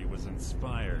Meadery was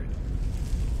inspired.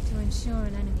 To ensure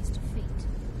an enemy's defeat,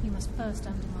 you must first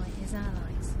undermine his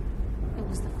allies. It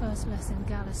was the first lesson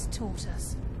Gallus taught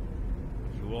us.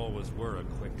 You always were a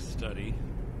quick study.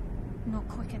 Not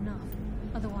quick enough,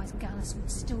 otherwise Gallus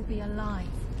would still be alive.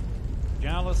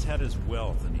 Gallus had his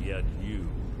wealth and he had you.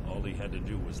 All he had to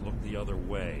do was look the other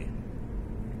way.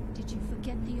 Did you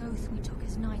forget the oath we took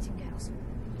as nightingales?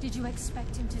 Did you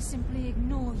expect him to simply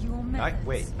ignore your methods?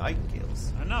 Wait,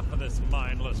 nightingales. Enough of this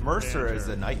mindless Mercer banter. is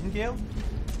a nightingale?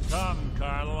 Come,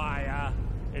 Carlia.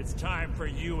 It's time for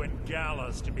you and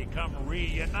Gallus to become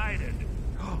reunited.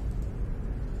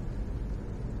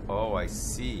 Oh, I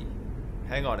see.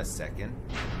 Hang on a second.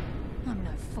 I'm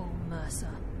no fool, Mercer.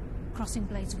 Crossing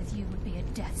blades with you would be a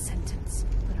death sentence,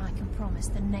 but I can promise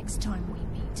the next time we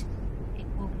meet, it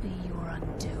will be your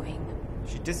undoing.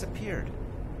 She disappeared.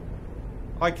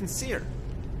 Oh, I can see her.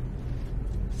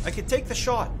 I can take the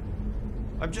shot.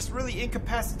 I'm just really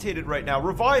incapacitated right now.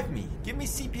 Revive me. Give me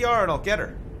CPR and I'll get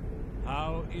her.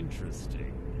 How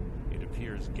interesting. It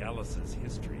appears Gallus's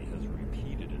history has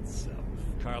repeated itself.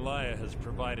 Carlia has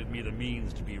provided me the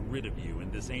means to be rid of you,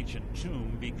 and this ancient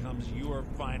tomb becomes your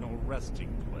final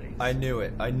resting place. I knew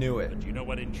it. I knew it. But you know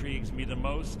what intrigues me the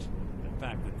most? The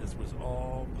fact that this was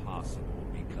all possible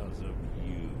because of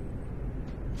you.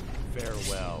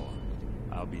 Farewell.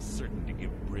 I'll be certain to give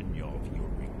Brynjolf your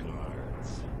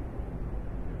regards.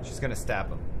 She's gonna stab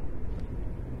him.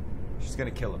 She's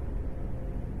gonna kill him.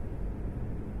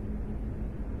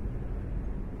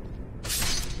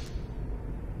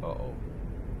 Uh-oh.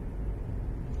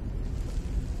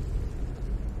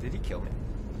 Did he kill me?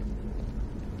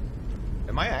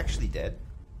 Am I actually dead?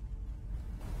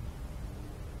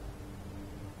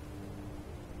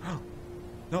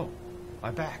 No,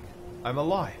 I'm back. I'm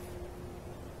alive.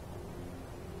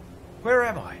 Where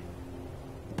am I?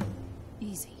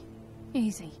 Easy.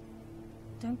 Easy.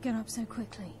 Don't get up so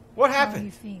quickly. What How happened? are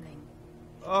you feeling?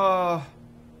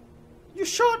 You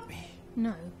shot me.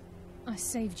 No, I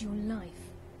saved your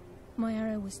life. My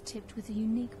arrow was tipped with a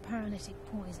unique paralytic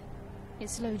poison. It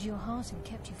slowed your heart and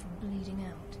kept you from bleeding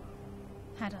out.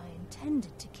 Had I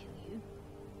intended to kill you,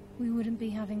 we wouldn't be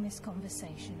having this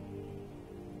conversation.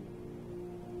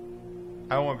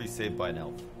 I don't want to be saved by an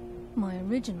elf. My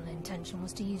original intention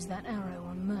was to use that arrow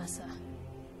on Mercer,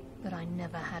 but I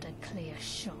never had a clear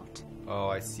shot. Oh,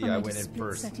 I see. I went in made a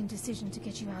first. split-second decision to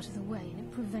get you out of the way, and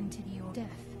it prevented your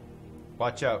death.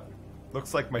 Watch out.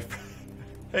 Looks like my friend.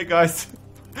 Hey guys.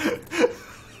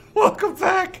 Welcome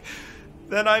back.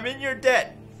 Then I'm in your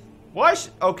debt. Why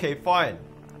okay, fine.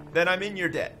 Then I'm in your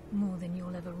debt. More than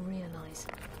you'll ever realize.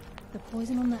 The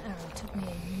poison on that arrow took me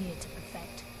a year to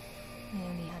perfect. I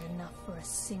only had enough for a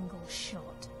single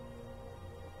shot.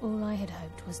 All I had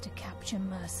hoped was to capture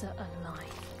Mercer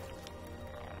alive.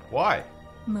 Why?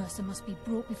 Mercer must be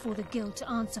brought before the guild to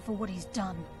answer for what he's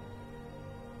done.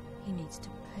 He needs to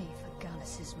pay for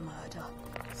Gallus's murder.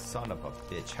 Son of a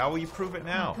bitch. How will you prove it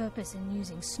now? My purpose in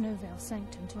using Snowvale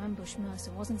Sanctum to ambush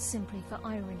Mercer wasn't simply for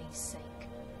irony's sake.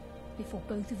 Before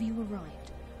both of you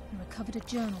arrived, I recovered a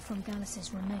journal from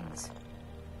Gallus's remains.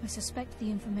 I suspect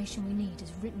the information we need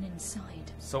is written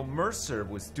inside. So Mercer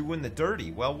was doing the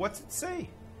dirty. Well, what's it say?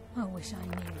 I wish I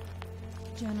knew.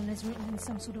 The journal is written in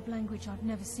some sort of language I've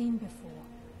never seen before.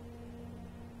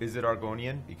 Is it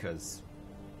Argonian? Because...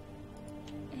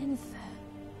 Enther.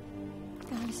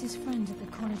 Gallus's friend at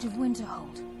the College of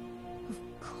Winterhold. Of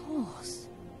course.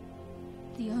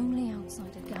 The only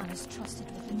outsider Gallus trusted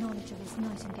with the knowledge of his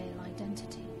Nightingale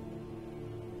identity.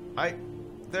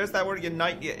 There's that word again,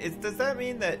 does that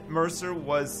mean that Mercer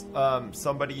was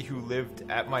somebody who lived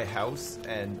at my house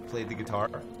and played the guitar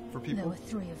for people? There were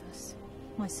three of us.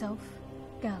 Myself,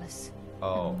 Gallus,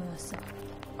 Oh. and Mercer.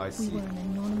 I We see. were an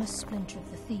anonymous splinter of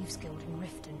the Thieves Guild in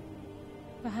Riften.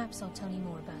 Perhaps I'll tell you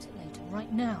more about it later.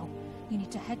 Right now, you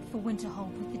need to head for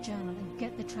Winterhold with the journal and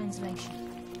get the translation.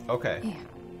 Okay. Here,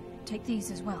 take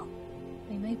these as well.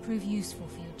 They may prove useful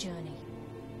for your journey.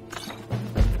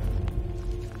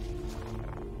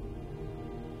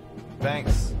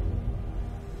 Thanks.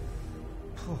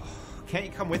 Can't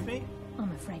you come with me?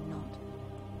 I'm afraid not.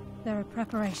 There are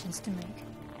preparations to make,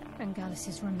 and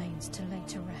Gallus's remains to lay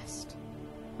to rest.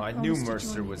 I knew promise to Mercer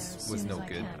join you was there as soon no as I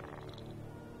good. can.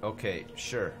 Okay,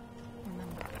 sure.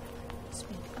 Remember,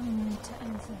 speak only to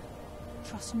Enther.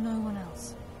 Trust no one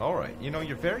else. Alright, you know,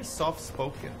 you're very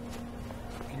soft-spoken.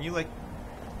 Can you, like...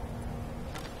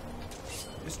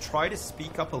 just try to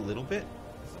speak up a little bit?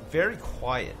 It's very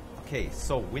quiet. Okay,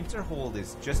 so Winterhold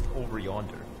is just over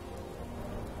yonder.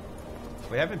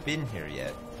 We haven't been here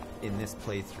yet in this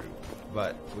playthrough,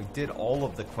 but we did all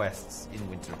of the quests in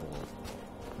Winterhold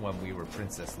when we were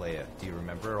Princess Leia. Do you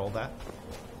remember all that?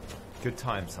 Good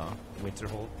times, huh?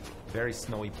 Winterhold. Very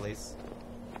snowy place.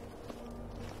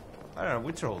 I don't know,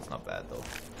 Winterhold's not bad though.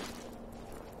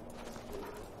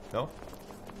 No?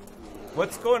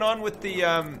 What's going on with the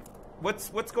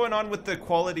what's going on with the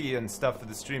quality and stuff of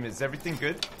the stream? Is everything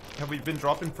good? Have we been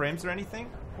dropping frames or anything?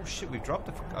 Oh shit, we've dropped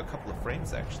a couple of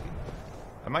frames actually.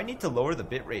 I might need to lower the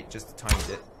bitrate just a tiny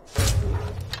bit.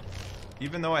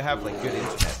 Even though I have like good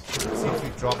internet, it seems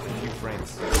we've dropped a few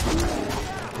frames.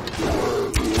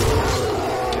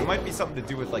 It might be something to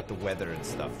do with like the weather and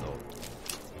stuff though.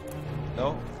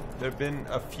 No? There have been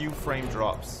a few frame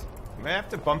drops. I may have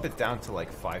to bump it down to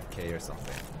like 5K or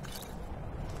something.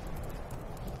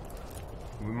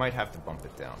 We might have to bump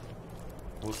it down.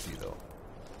 We'll see though.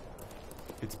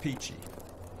 It's peachy.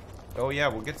 Oh yeah,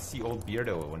 we'll get to see old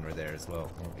Beardo when we're there as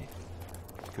well, won't we?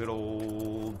 Good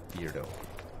old Beardo.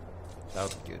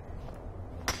 That'll be good.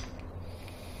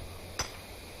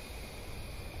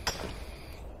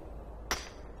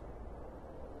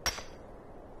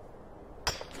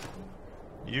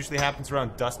 It usually happens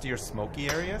around dusty or smoky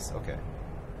areas? Okay.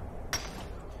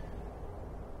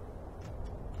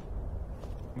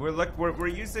 We're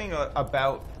using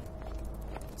about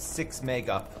 6 meg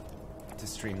up to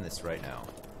stream this right now.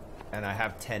 And I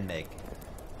have 10 meg.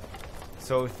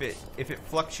 So if it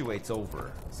fluctuates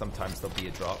over, sometimes there'll be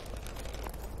a drop.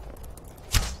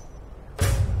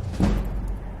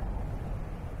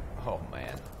 Oh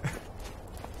man.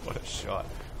 What a shot.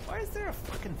 Why is there a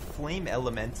fucking flame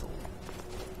elemental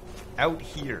out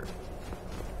here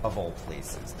of all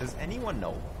places? Does anyone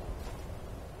know?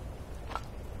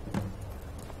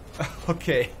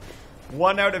 Okay.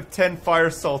 1 out of 10 fire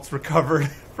salts recovered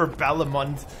for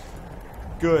Balamund.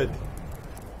 Good.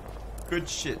 Good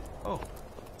shit. Oh,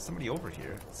 somebody over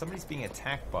here. Somebody's being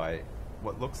attacked by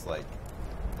what looks like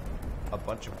a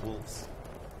bunch of wolves.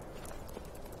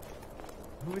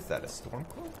 Who is that? A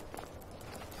Stormcloak?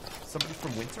 Somebody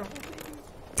from Winterhold, maybe?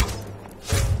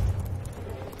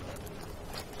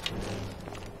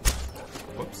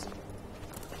 Whoops.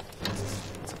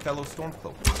 It's a fellow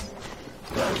Stormcloak.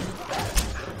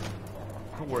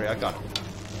 Don't worry, I got him.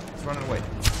 He's running away.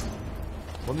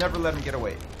 We'll never let him get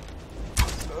away.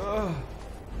 Ugh.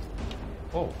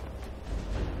 Oh.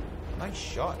 Nice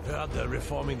shot. Heard they're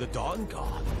reforming the Dawn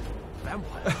Guard.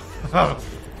 Vampire. Of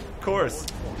course.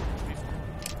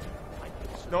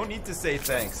 No need to say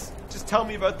thanks. Just tell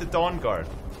me about the Dawn Guard.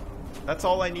 That's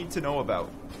all I need to know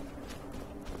about.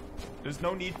 There's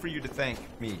no need for you to thank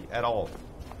me at all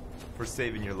for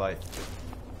saving your life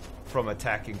from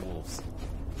attacking wolves.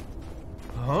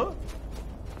 Huh?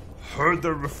 Heard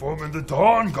they're reforming the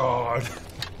Dawn Guard.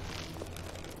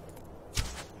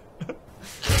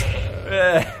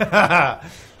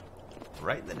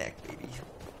 Right in the neck, baby.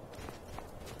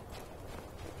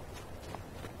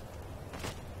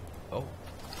 Oh.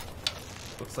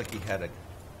 Looks like he had a...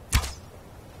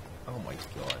 Oh my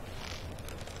god.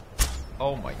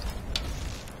 Oh my...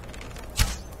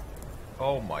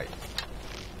 Oh my...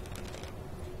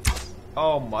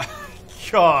 Oh my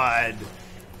god.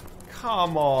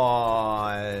 Come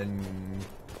on.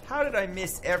 How did I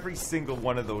miss every single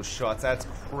one of those shots? That's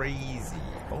crazy.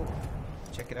 Oh,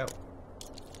 check it out.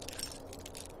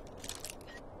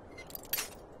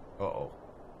 Uh-oh.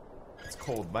 It's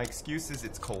cold. My excuse is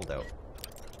it's cold out.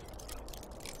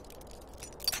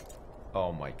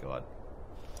 Oh my god.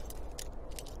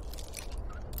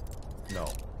 No.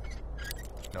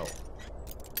 No.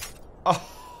 Oh!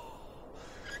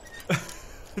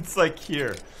 It's like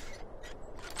here.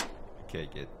 Okay,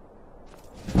 good.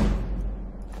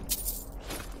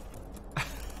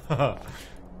 Man.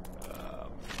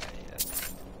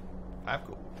 5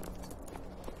 gold.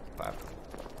 5 gold.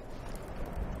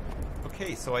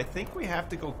 Okay, so I think we have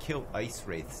to go kill ice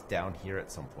wraiths down here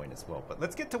at some point as well. But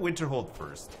let's get to Winterhold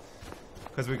first,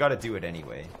 because we got to do it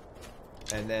anyway.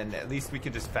 And then at least we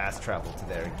can just fast travel to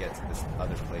there and get to this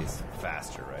other place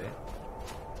faster, right?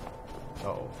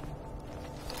 Uh-oh.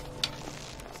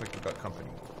 Looks like we got company.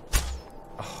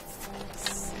 Oh, fuck's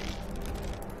sake.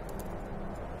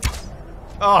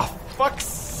 Oh, fuck's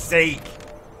sake.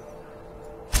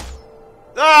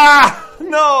 Ah!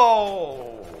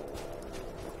 No!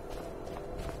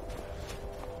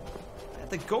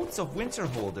 The goats of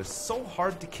Winterhold are so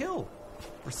hard to kill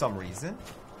for some reason.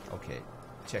 Okay,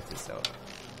 check this out.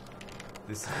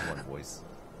 This is the one, boys.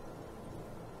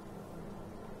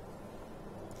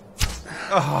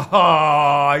 Oh,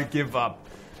 I give up.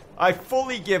 I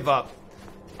fully give up.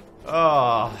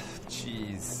 Oh,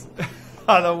 jeez.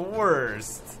 The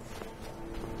worst.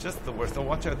 Just the worst. Oh,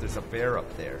 watch out, there's a bear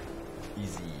up there.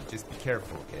 Easy. Just be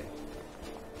careful, okay?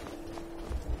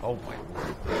 Oh my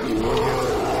word.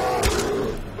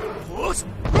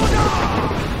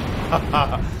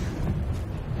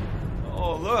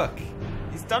 Oh, look.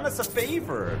 He's done us a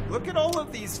favor. Look at all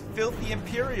of these filthy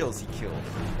Imperials he killed.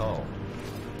 Oh.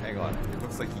 Hang on. It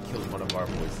looks like he killed one of our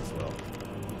boys as well.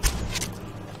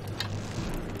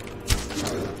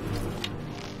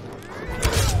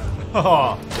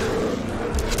 Oh.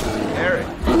 Eric.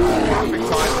 Perfect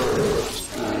time.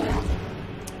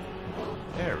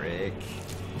 Eric.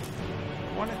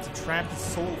 I wanted to trap his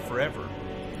soul forever.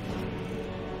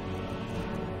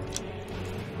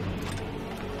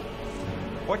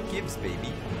 What gives,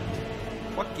 baby?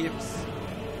 What gives?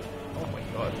 Oh my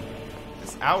god.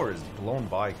 This hour is blown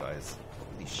by, guys.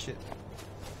 Holy shit.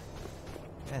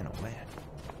 Man, oh man.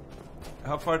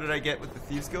 How far did I get with the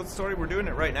Thieves Guild story? We're doing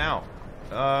it right now.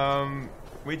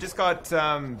 We just got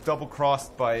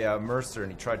double-crossed by Mercer,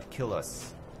 and he tried to kill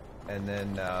us. And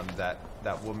then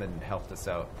that woman helped us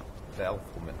out. The elf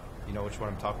woman. You know which one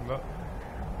I'm talking about?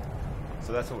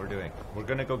 So that's what we're doing. We're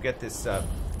gonna go get this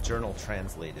journal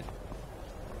translated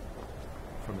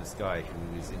from this guy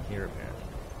who is in here apparently.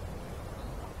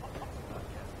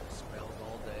 Spelled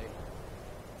all day.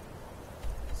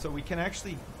 So we can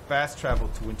actually fast travel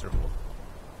to Winterhold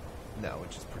now,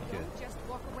 which is pretty good. Don't just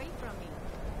walk away from me.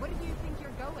 Where do you think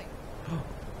you're going?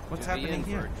 What's To the happening inn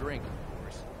here? For a drink, of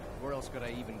course. Where else could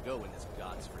I even go in this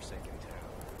god's-forsaken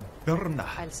town? Berna.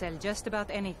 I'll sell just about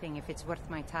anything if it's worth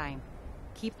my time.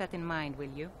 Keep that in mind, will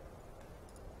you?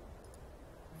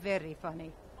 Very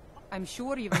funny. I'm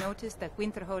sure you've noticed that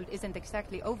Winterhold isn't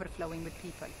exactly overflowing with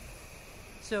people.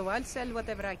 So I'll sell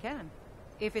whatever I can.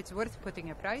 If it's worth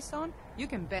putting a price on, you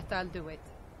can bet I'll do it.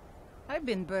 I've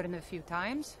been burned a few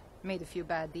times, made a few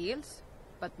bad deals,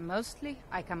 but mostly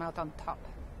I come out on top.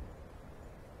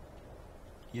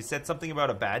 You said something about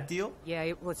a bad deal? Yeah,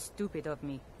 it was stupid of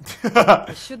me.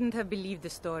 I shouldn't have believed the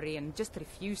story and just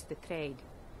refused the trade.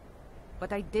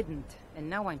 But I didn't, and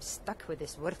now I'm stuck with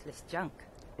this worthless junk.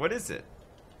 What is it?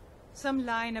 Some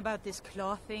line about this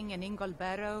clothing in Ingol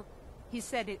Barrow. He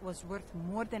said it was worth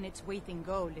more than its weight in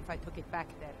gold if I took it back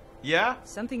there. Yeah?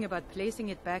 Something about placing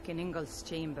it back in Ingol's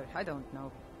chamber. I don't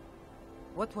know.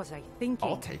 What was I thinking?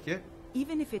 I'll take it.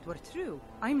 Even if it were true,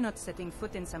 I'm not setting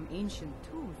foot in some ancient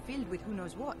tomb filled with who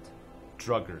knows what.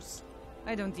 Druggers.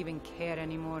 I don't even care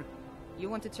anymore. You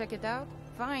want to check it out?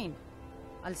 Fine.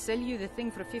 I'll sell you the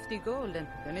thing for 50 gold, and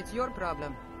then it's your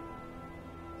problem.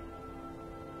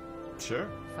 Sure.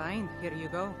 Fine, here you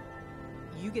go.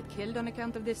 You get killed on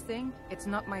account of this thing, it's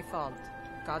not my fault.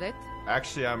 Got it?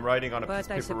 Actually, I'm writing on a piece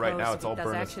But I of paper right now. suppose It's if all it does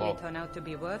Berna's actually fault. turn out to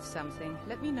be worth something,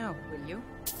 let me know, will you?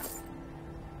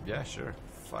 Yeah, sure.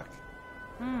 Fuck.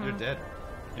 You're dead.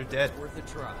 You're dead. Worth a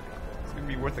try. It's gonna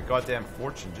be worth a goddamn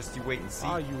fortune. Just you wait and see.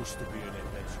 I used to be an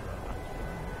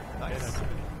adventurer. Nice.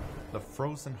 The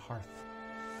Frozen Hearth.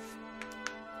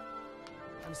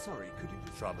 I'm sorry, could you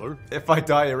do trouble? If I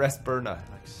die, arrest Berna.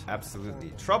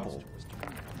 Absolutely. Trouble?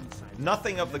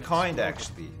 Nothing of the kind,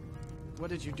 actually. What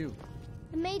did you do?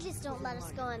 The mages don't let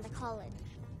us go into college.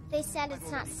 They said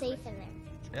it's not safe in there.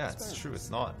 Yeah, it's true. It's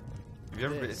not. Have you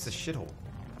ever been? It's a shithole.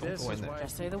 Don't go in there.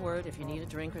 Just say the word if you need a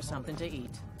drink or something to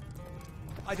eat.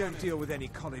 I don't deal with any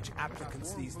college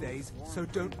applicants these days, so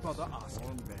don't bother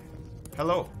asking.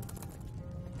 Hello.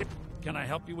 Can I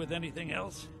help you with anything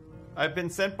else? I've been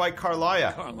sent by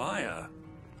Carlia. Carlia?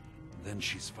 Then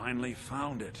she's finally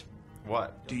found it.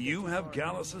 What? Do you have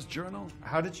Gallus's journal?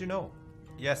 How did you know?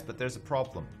 Yes, but there's a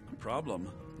problem.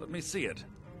 Problem? Let me see it.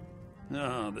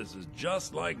 Ah, this is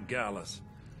just like Gallus.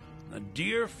 A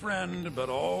dear friend, but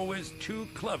always too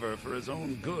clever for his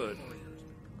own good.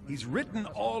 He's written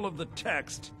all of the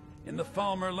text in the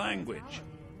Falmer language.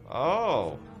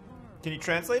 Oh. Can you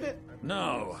translate it?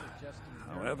 No.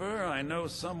 However, I know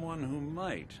someone who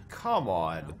might. Come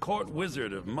on. The court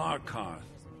wizard of Markarth,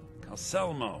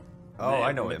 Calselmo. Oh, They I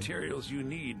have know the him. materials you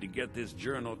need to get this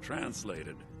journal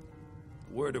translated.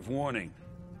 Word of warning.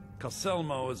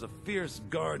 Calselmo is a fierce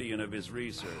guardian of his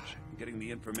research. Getting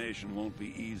the information won't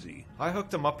be easy. I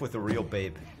hooked him up with a real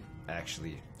babe,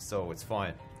 actually, so it's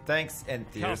fine. Thanks,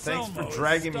 Enthier. Thanks for Calselmo is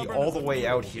dragging me stubborn all as the a way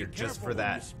mule. out Be here just careful for when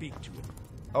that. you speak to him.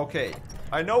 Okay,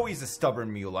 I know he's a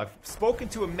stubborn mule. I've spoken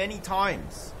to him many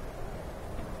times.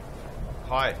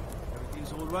 Hi.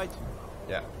 Everything's all right?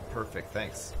 Yeah, perfect.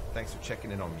 Thanks. Thanks for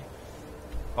checking in on me.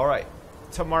 All right,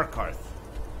 to Markarth.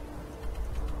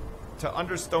 To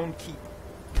Understone Keep.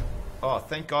 Oh,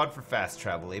 thank God for fast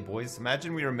travel, eh, boys?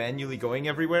 Imagine we were manually going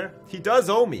everywhere. He does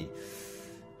owe me.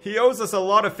 He owes us a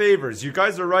lot of favors. You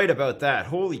guys are right about that.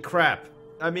 Holy crap.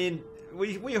 I mean,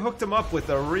 we hooked him up with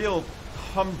a real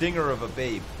humdinger of a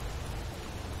babe.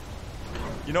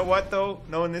 You know what, though?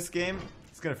 Knowing this game,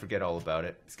 he's gonna forget all about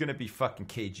it. He's gonna be fucking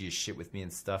cagey as shit with me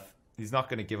and stuff. He's not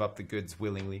gonna give up the goods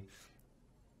willingly.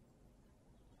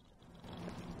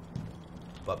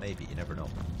 But maybe, you never know.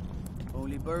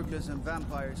 Only burglars and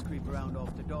vampires creep around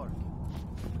after dark.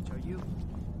 Which are you?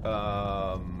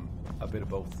 A bit of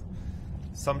both.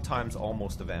 Sometimes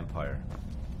almost a vampire.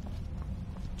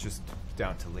 Just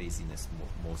down to laziness,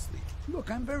 mostly.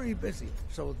 Look, I'm very busy,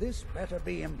 so this better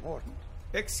be important.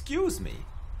 Excuse me.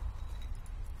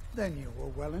 Then you were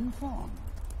well informed.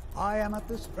 I am at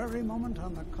this very moment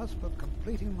on the cusp of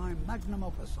completing my magnum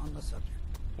opus on the subject.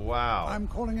 Wow. I'm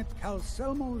calling it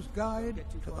Calselmo's Guide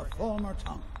to the Falmer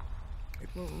Tongue. It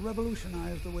will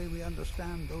revolutionize the way we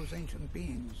understand those ancient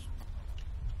beings.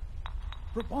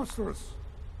 Preposterous!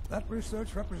 That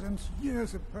research represents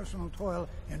years of personal toil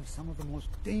in some of the most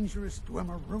dangerous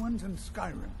Dwemer ruins in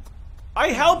Skyrim. I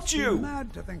helped You'd you! be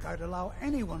mad to think I'd allow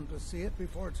anyone to see it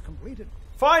before it's completed.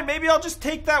 Fine, maybe I'll just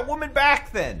take that woman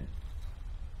back then.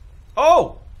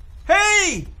 Oh!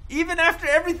 Hey! Even after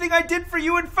everything I did for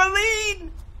you and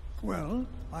Faline! Well,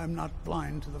 I'm not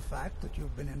blind to the fact that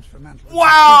you've been instrumental in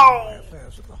Wow! my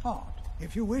affairs of the heart.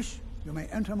 If you wish, you may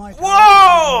enter my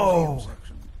Whoa!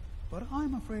 section. But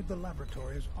I'm afraid the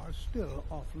laboratories are still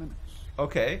off limits.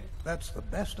 Okay. That's the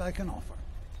best I can offer.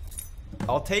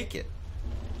 I'll take it.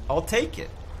 I'll take it.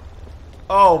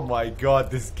 Oh my god,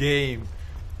 this game.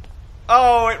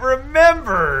 Oh, it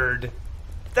remembered.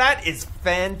 That is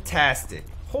fantastic.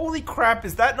 Holy crap,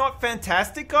 is that not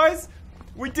fantastic, guys?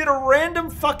 We did a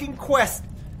random fucking quest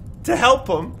to help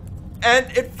him, and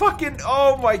it fucking,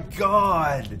 oh my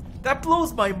god. That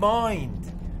blows my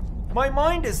mind. My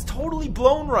mind is totally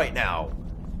blown right now.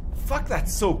 Fuck,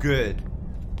 that's so good.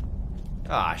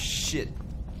 Ah, shit.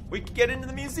 We can get into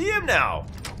the museum now.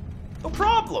 No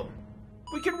problem.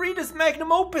 We can read his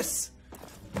magnum opus.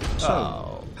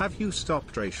 So, have you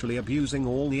stopped racially abusing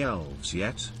all the elves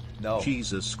yet? No.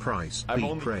 Jesus Christ,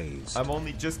 be praised. I'm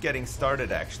only just getting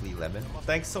started, actually, Lemon.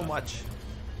 Thanks so much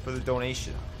for the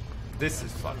donation. This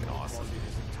is fucking awesome.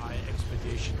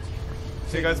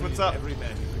 Hey guys, what's up?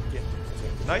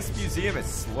 Nice museum.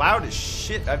 It's loud as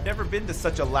shit. I've never been to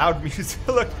such a loud museum.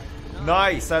 Look,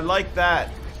 nice. I like that.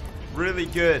 Really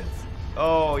good.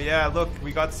 Oh yeah, look,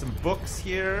 we got some books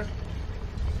here.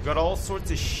 We got all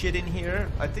sorts of shit in here.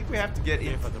 I think we have to get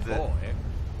into the boy.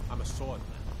 I'm a swordman.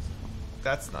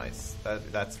 That's nice.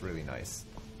 That's really nice.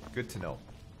 Good to know.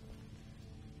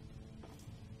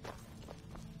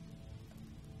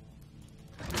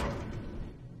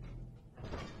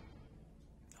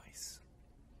 Nice.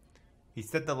 He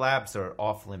said the labs are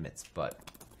off limits, but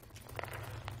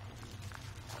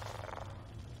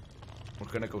we're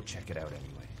gonna go check it out anyway.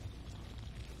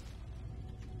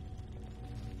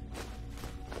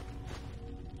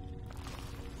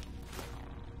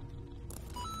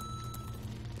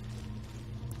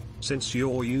 Since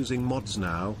you're using mods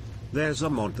now, there's a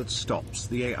mod that stops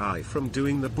the AI from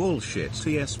doing the bullshit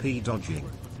CSP dodging.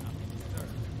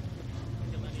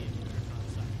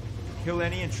 Kill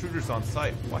any intruders on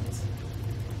site. What?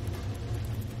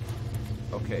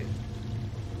 Okay.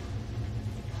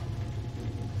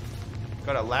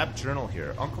 Got a lab journal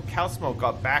here. Uncle Calsmo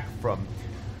got back from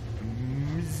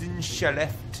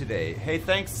Mzinshalef today. Hey,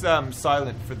 thanks,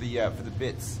 Silent, for the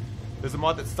bits. There's a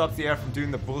mod that stops the AI from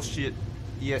doing the bullshit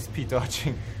ESP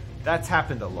dodging. That's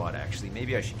happened a lot, actually.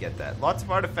 Maybe I should get that. Lots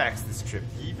of artifacts this trip.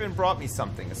 He even brought me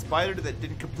something. A spider that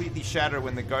didn't completely shatter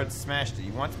when the guards smashed it. He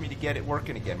wants me to get it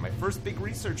working again. My first big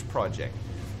research project.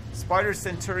 Spider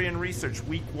Centurion Research,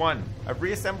 Week 1. I've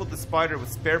reassembled the spider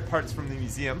with spare parts from the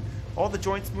museum. All the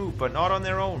joints move, but not on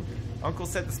their own. Uncle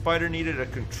said the spider needed a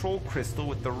control crystal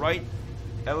with the right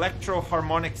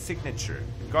electroharmonic signature.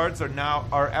 Guards are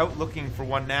out looking for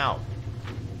one now.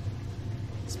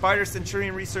 Spider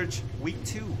Centurion Research, Week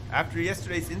 2. After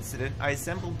yesterday's incident, I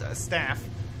assembled a staff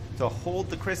to hold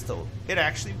the crystal. It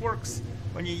actually works.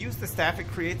 When you use the staff, it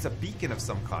creates a beacon of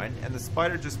some kind, and the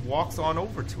spider just walks on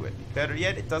over to it. Better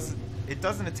yet, it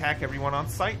doesn't attack everyone on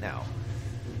site now.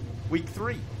 Week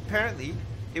 3. Apparently,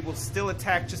 it will still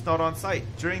attack, just not on site.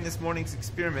 During this morning's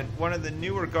experiment, one of the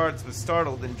newer guards was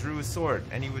startled and drew a sword,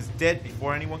 and he was dead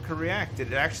before anyone could react.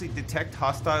 Did it actually detect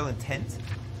hostile intent?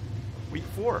 Week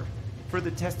 4.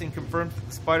 Further testing confirms that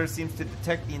the spider seems to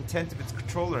detect the intent of its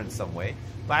controller in some way.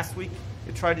 Last week,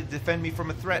 it tried to defend me from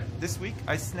a threat. This week,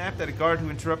 I snapped at a guard who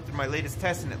interrupted my latest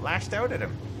test and it lashed out at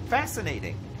him.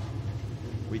 Fascinating!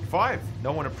 Week 5.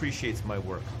 No one appreciates my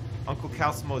work. Uncle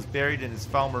Calsimo is buried in his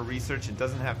Falmer research and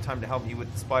doesn't have time to help me with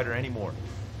the spider anymore.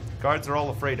 Guards are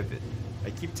all afraid of it. I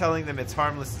keep telling them it's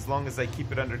harmless as long as I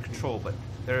keep it under control, but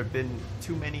there have been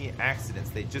too many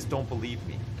accidents. They just don't believe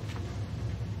me.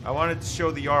 I wanted to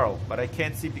show the Jarl, but I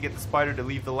can't seem to get the spider to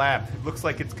leave the lab. It looks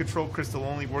like its control crystal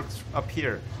only works up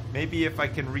here. Maybe if I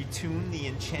can retune the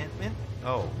enchantment?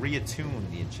 Oh, reattune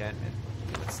the enchantment.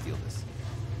 Okay, let's steal this.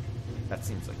 That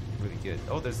seems like really good.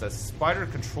 Oh, there's a spider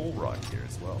control rod here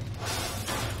as well.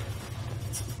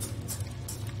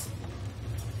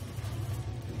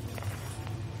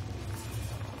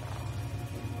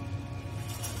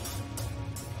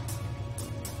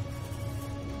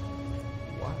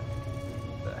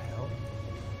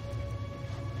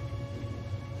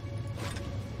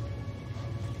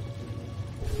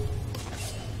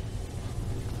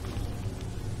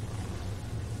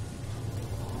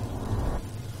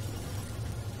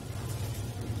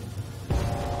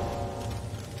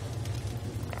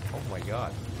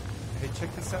 God. Hey,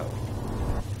 check this out.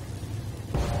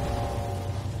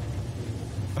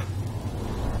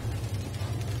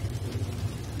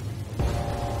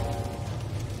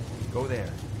 Go there.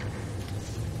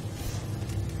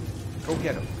 Go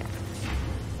get him.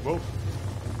 Whoa.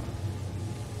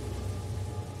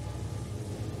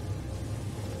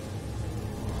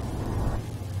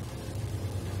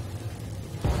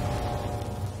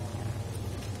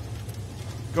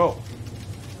 Go.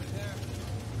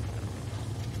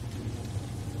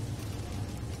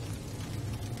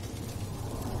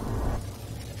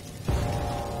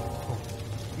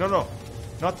 No,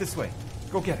 not this way.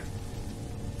 Go get her.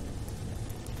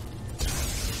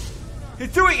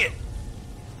 He's doing it!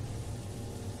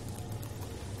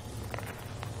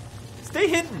 Stay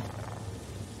hidden!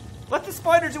 Let the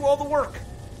spider do all the work!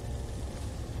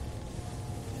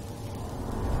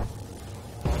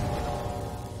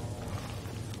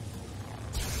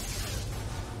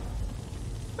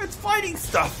 It's fighting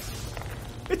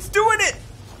stuff! It's doing it!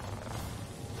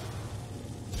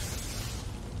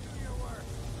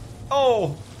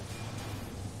 Oh!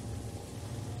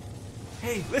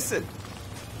 Hey, listen!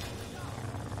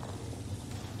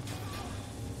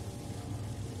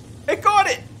 It got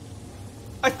it!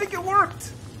 I think it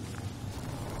worked!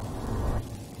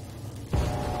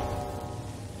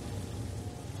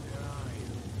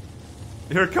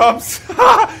 Here it comes!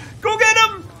 Go get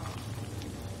him!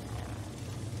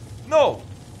 No!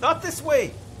 Not this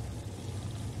way!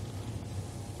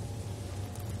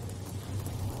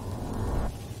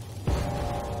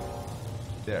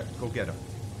 There, go get him.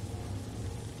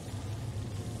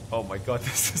 Oh my god,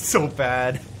 this is so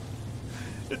bad.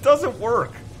 It doesn't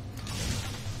work.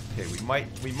 Okay,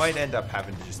 we might end up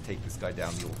having to just take this guy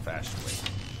down the old-fashioned way.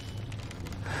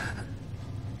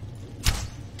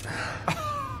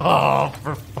 Oh,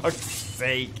 for fuck's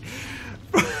sake.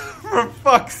 For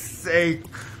fuck's sake.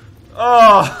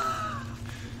 Oh.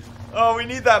 Oh, we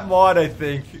need that mod, I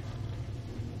think.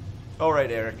 Alright,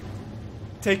 Eric.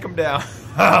 Take him down.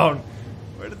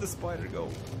 Where did the spider go?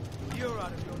 You're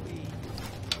out of your league.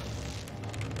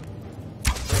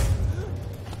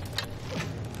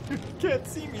 You can't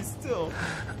see me still.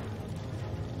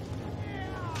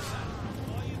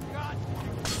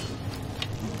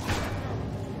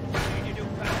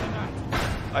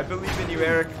 I believe in you,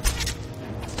 Eric.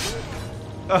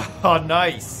 Oh,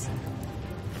 nice.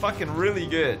 Fucking really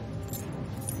good.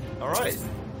 Alright.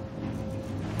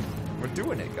 We're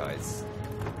doing it, guys.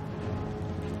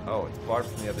 Oh, it's barred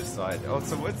from the other side. Oh,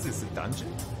 so what's this, a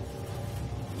dungeon?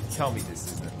 Tell me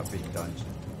this isn't a big dungeon.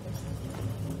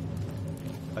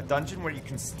 A dungeon where you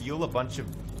can steal a bunch of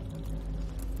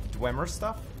Dwemer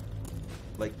stuff?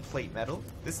 Like plate metal?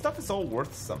 This stuff is all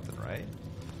worth something, right?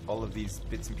 All of these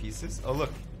bits and pieces. Oh,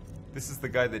 look. This is the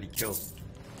guy that he killed.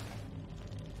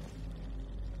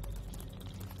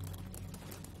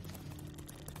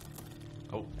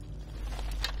 Oh.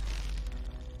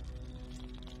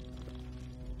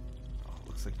 Oh,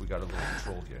 looks like we got a little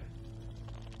control here.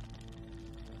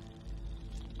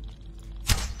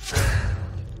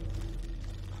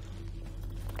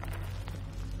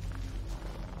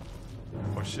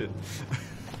 Oh, shit.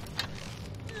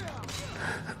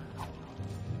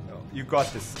 Oh, you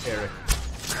got this, Eric.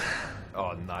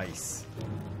 Oh, nice.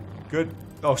 Good.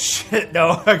 Oh, shit,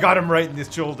 no. I got him right in the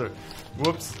shoulder.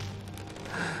 Whoops.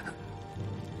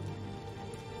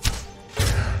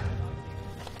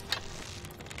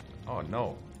 Oh,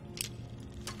 no.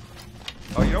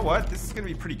 Oh, you know what? This is going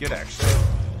to be pretty good, actually.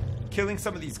 Killing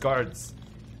some of these guards.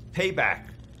 Payback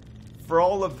for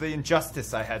all of the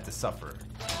injustice I had to suffer.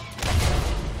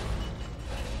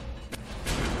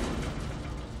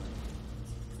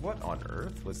 What on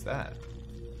earth was that?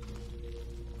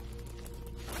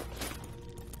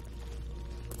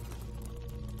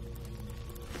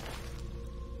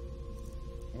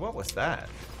 What was that?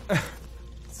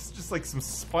 It's just like some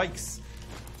spikes.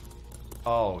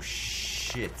 Oh,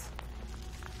 shit.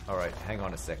 Alright, hang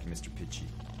on a second, Mr. Pinchy.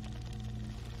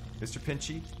 Mr.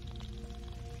 Pinchy?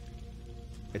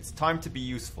 It's time to be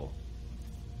useful.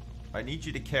 I need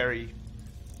you to carry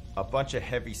a bunch of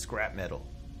heavy scrap metal.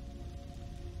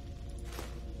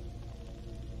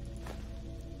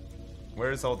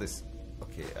 Where is all this?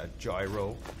 Okay, a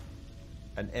gyro.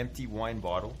 An empty wine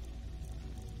bottle.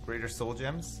 Greater soul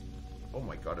gems. Oh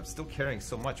my god, I'm still carrying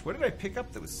so much. What did I pick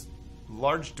up that was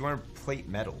large Dwemer plate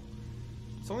metal?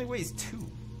 It only weighs 2.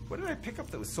 What did I pick up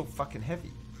that was so fucking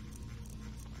heavy?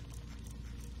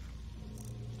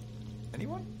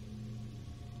 Anyone?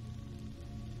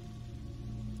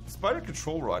 The spider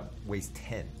control rod weighs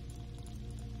 10.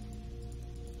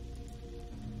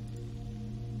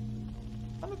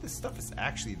 None of this stuff is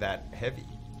actually that heavy.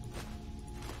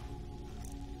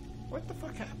 What the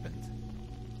fuck happened?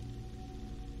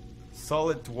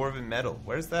 Solid dwarven metal.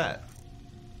 Where's that?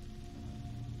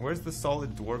 Where's the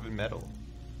solid dwarven metal?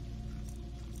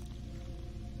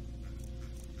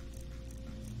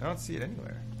 I don't see it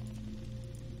anywhere.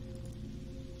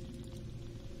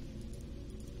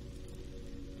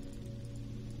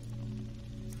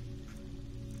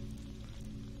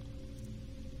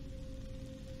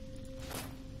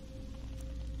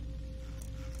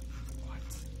 What?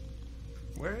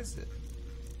 Where is it?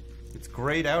 It's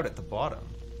grayed out at the bottom.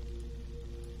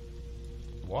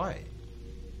 Why?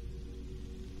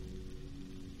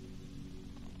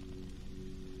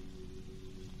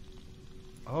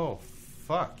 Oh,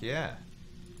 fuck, yeah.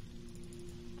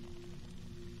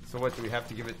 So what, do we have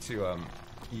to give it to,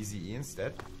 Easy E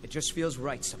instead? It just feels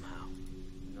right somehow.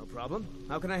 No problem.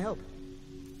 How can I help?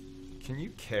 Can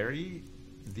you carry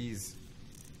these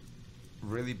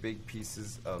really big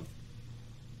pieces of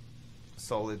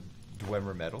solid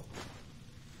Dwemer metal?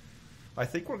 I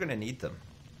think we're gonna need them.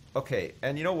 Okay,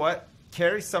 and you know what?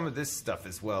 Carry some of this stuff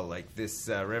as well, like this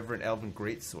Reverend Elven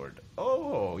Greatsword.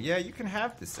 Oh, yeah, you can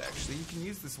have this actually. You can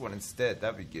use this one instead.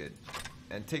 That'd be good.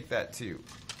 And take that too.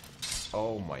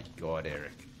 Oh my god,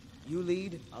 Eric. You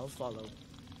lead, I'll follow.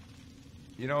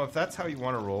 You know, if that's how you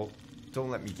want to roll, don't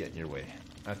let me get in your way.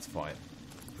 That's fine.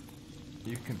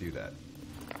 You can do that.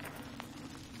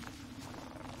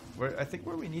 I think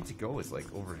where we need to go is like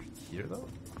over here though.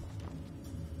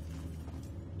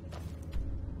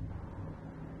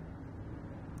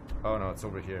 Oh no, it's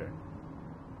over here.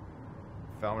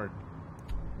 Falmer.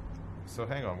 So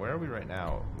hang on, where are we right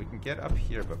now? We can get up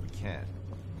here, but we can't.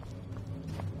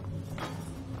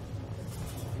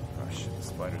 Oh shit, the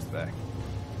spider's back.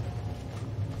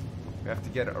 We have to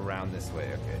get around this way,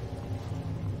 okay.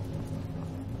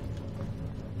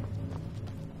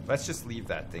 Let's just leave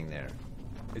that thing there.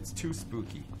 It's too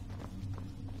spooky.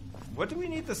 What do we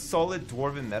need the solid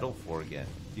dwarven metal for again?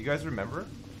 Do you guys remember?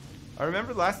 I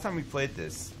remember last time we played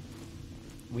this,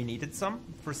 we needed some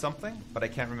for something, but I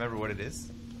can't remember what it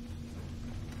is.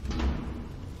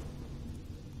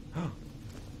 Oh,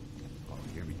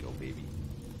 here we go, baby.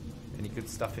 Any good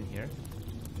stuff in here?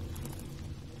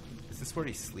 Is this where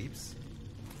he sleeps?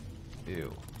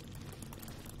 Ew.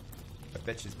 I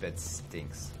bet his bed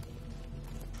stinks.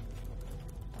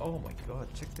 Oh my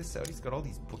god, check this out. He's got all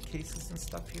these bookcases and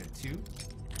stuff here too.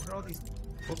 What are all these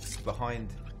books behind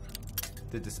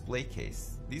the display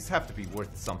case? These have to be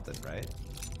worth something, right?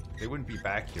 They wouldn't be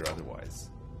back here otherwise.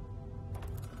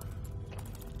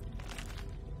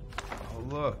 Oh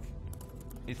look.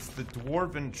 It's the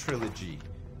Dwarven Trilogy.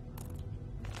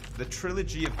 The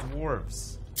Trilogy of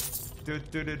Dwarves.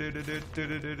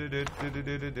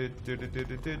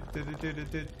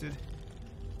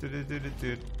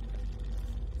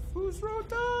 Who's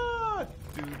Rota?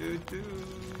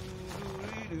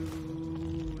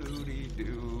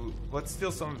 Let's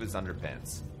steal some of his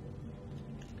underpants.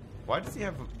 Why does he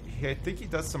have I think he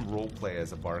does some roleplay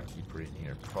as a barkeeper in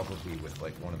here, probably with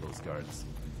like one of those guards.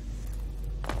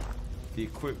 The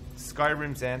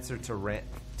Skyrim's answer to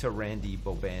Randy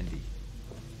Bobandy.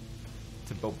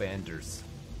 To Bobanders.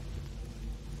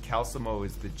 Calcimo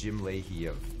is the Jim Leahy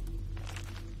of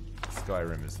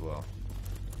Skyrim as well.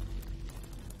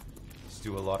 Just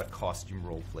do a lot of costume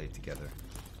roleplay together.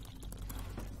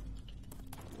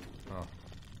 Oh.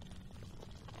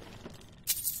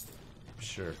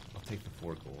 Sure, I'll take the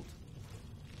 4 gold.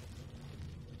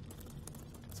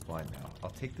 It's fine now. I'll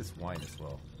take this wine as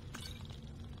well.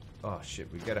 Oh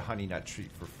shit, we got a honey nut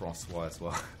treat for Francois as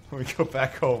well. When we go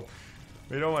back home.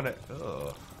 We don't want to...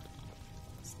 Ugh.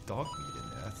 There's dog meat in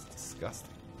there. That's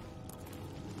disgusting.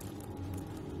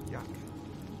 Yuck.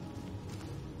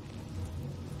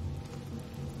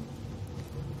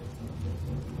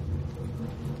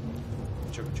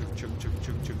 Chug, chug, chug, chug,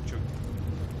 chug, chug, chug.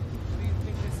 What do you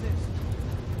think this is?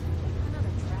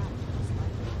 Another trap.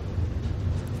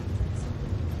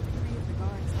 Three of the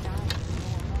guards died.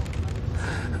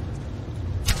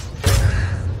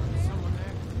 Someone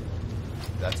there?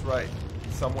 That's right.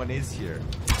 Someone is here.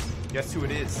 Guess who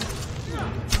it is?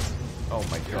 Oh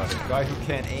my god, a guy who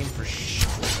can't aim for shit.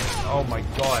 Oh my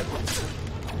god.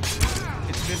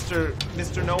 It's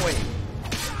Mr. No Aim.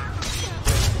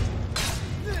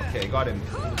 Okay, got him.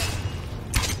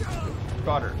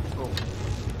 Got her. Oh.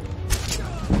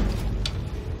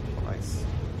 Nice.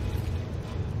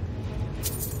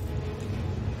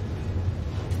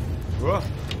 Whoa.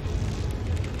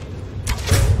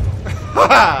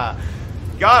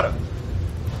 Got him.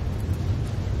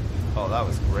 Oh, that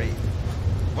was great.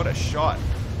 What a shot.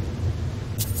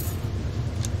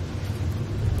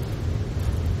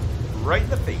 Right in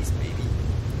the face, baby.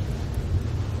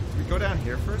 Can we go down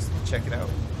here first and check it out?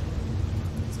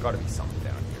 There's got to be something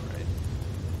down here, right?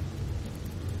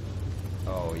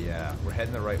 Oh, yeah. We're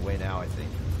heading the right way now, I think.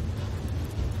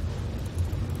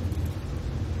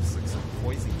 It's like some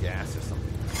poison gas or something.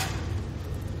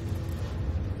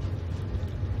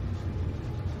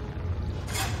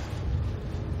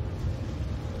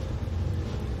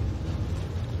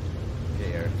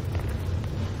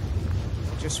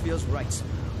 It just feels right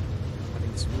somehow.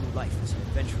 Having this new life as an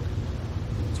adventurer.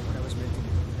 It's what I was meant to do.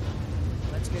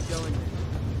 Let's get going then.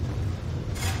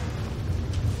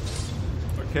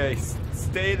 Okay,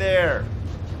 stay there.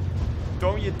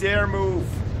 Don't you dare move.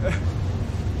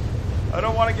 I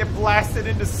don't want to get blasted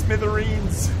into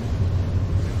smithereens.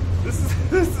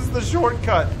 This is the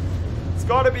shortcut. It's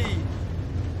gotta be.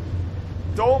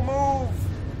 Don't move.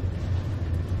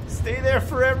 Stay there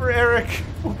forever, Eric.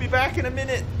 We'll be back in a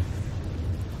minute.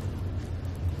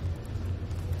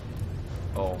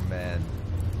 Oh man.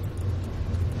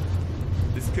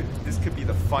 This could be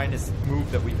the finest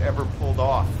move that we've ever pulled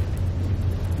off.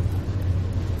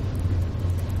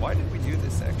 Why did we do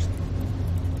this actually?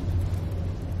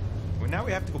 Well, now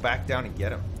we have to go back down and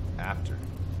get him after.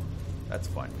 That's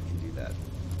fine, we can do that.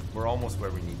 We're almost where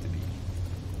we need to be,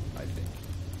 I think.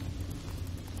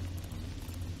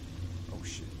 Oh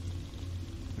shit.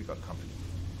 We got company.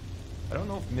 I don't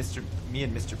know if me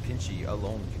and Mr. Pinchy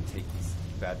alone can take these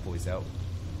bad boys out.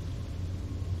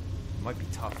 It might be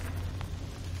tough.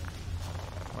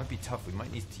 It might be tough. We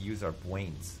might need to use our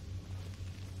brains.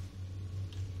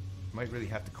 Might really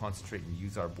have to concentrate and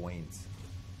use our brains.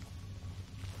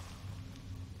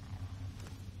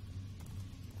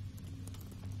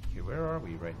 Okay, where are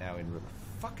we right now in River?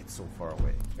 Fuck, it's so far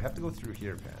away. We have to go through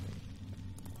here, apparently.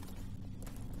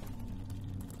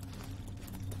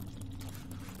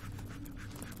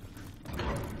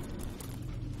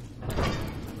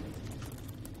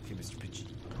 Okay, Mr. Pitchy.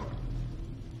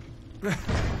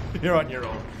 You're on your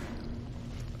own.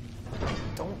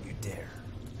 Don't you dare.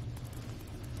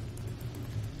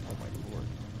 Oh my lord.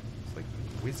 It's like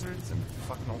wizards and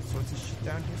fucking all sorts of shit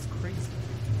down here. It's crazy.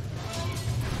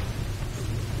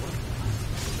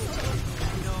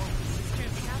 No, this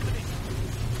can't be happening.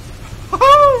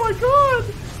 Oh my god!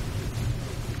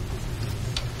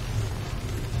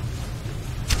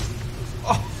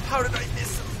 Oh, how did I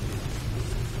miss him?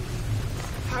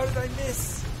 How did I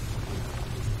miss?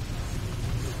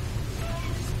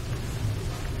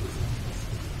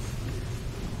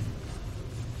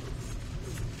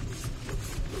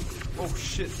 Oh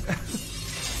shit.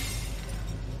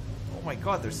 Oh my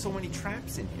god, there's so many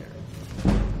traps in here.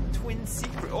 Twin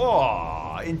secret.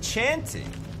 Oh, enchanting.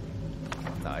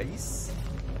 Nice.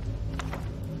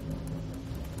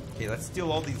 Okay, let's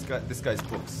steal all this guy's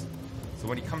books. So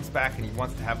when he comes back and he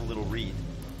wants to have a little read,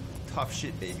 tough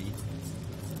shit, baby.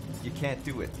 You can't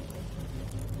do it.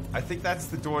 I think that's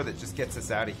the door that just gets us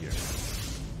out of here.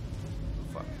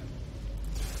 Fuck.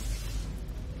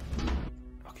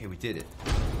 Okay, we did it.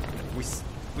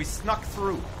 We snuck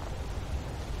through.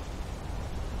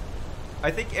 I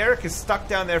think Eric is stuck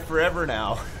down there forever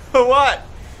now. What?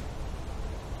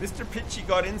 Mr. Pitchy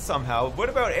got in somehow. What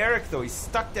about Eric though? He's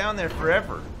stuck down there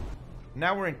forever.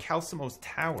 Now we're in Calsimo's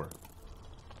tower.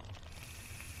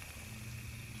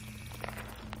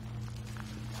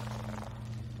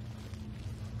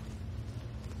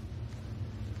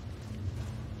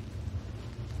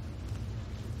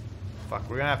 Fuck,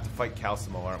 we're gonna have to fight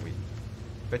Calsimo, aren't we?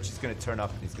 Bet she's gonna turn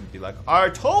up and he's gonna be like, I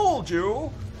told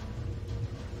you!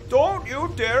 Don't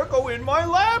you dare go in my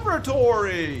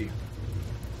laboratory!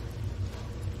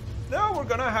 Now we're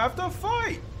gonna have to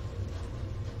fight!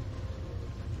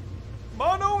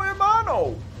 Mano a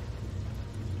mano!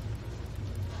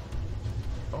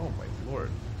 Oh my lord.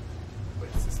 What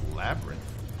is this labyrinth?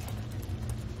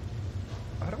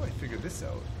 How do I figure this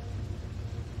out?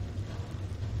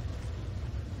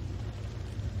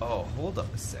 Oh, hold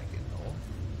up a second, though.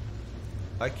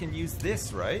 I can use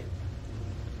this, right?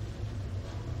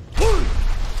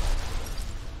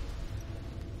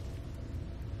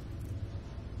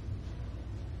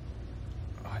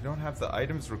 I don't have the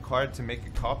items required to make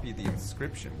a copy of the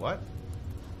inscription. What?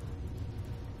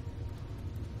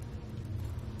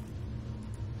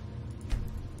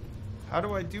 How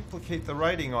do I duplicate the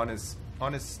writing on his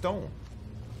stone?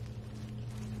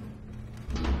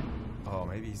 Oh,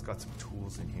 maybe he's got some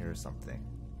tools in here or something.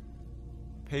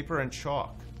 Paper and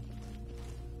chalk.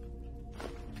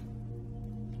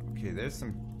 Okay, there's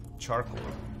some charcoal.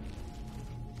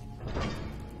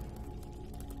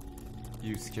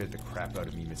 You scared the crap out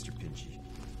of me, Mr. Pinchy.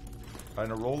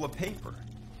 And a roll of paper.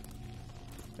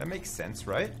 That makes sense,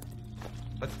 right?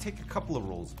 Let's take a couple of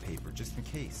rolls of paper, just in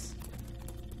case.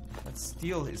 Let's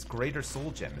steal his greater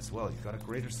soul gem as well. He's got a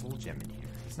greater soul gem in here.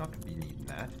 He's not going to be needing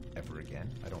that ever again,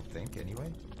 I don't think,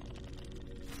 anyway.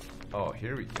 Oh,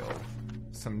 here we go.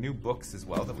 Some new books as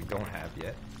well that we don't have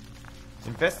yet.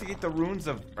 Investigate the ruins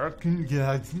of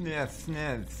Urkengad.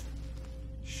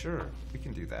 Sure, we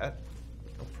can do that.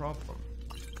 No problem.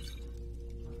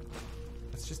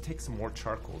 Let's just take some more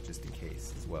charcoal just in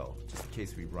case as well. Just in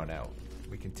case we run out.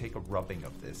 We can take a rubbing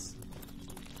of this.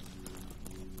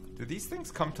 Do these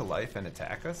things come to life and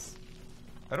attack us?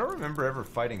 I don't remember ever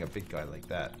fighting a big guy like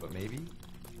that, but maybe.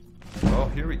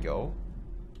 Oh, here we go.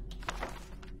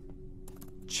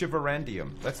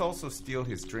 Chivarandium. Let's also steal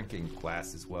his drinking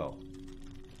glass as well.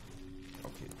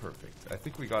 Okay, perfect. I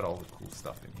think we got all the cool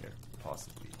stuff in here,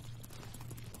 possibly.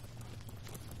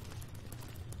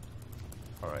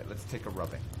 Alright, let's take a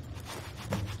rubbing.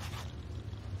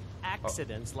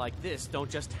 Accidents like this don't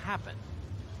just happen.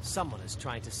 Someone is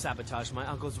trying to sabotage my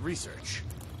uncle's research.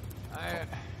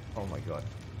 Oh my god.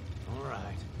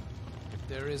 Alright. If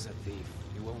there is a thief,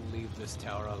 he won't leave this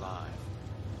tower alive.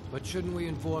 But shouldn't we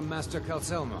inform Master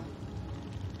Calcelmo?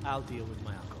 I'll deal with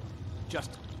my uncle.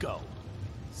 Just go.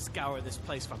 Scour this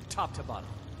place from top to bottom.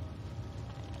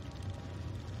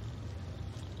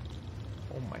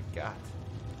 Oh my god.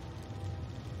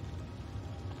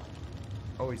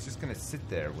 Oh, he's just gonna sit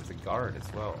there with a guard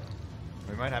as well.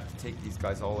 We might have to take these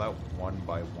guys all out one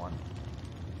by one.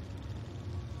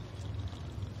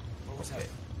 Okay.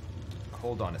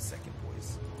 Hold on a second,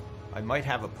 boys. I might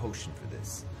have a potion for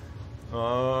this.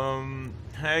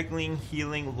 Haggling,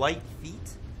 healing, light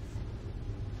feet?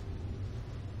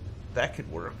 That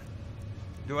could work.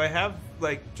 Do I have,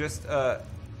 like, just,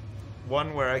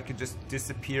 one where I could just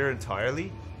disappear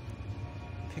entirely?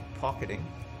 Pickpocketing.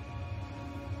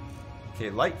 Okay,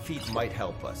 light feet might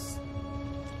help us.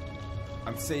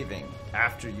 I'm saving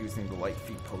after using the light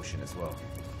feet potion as well.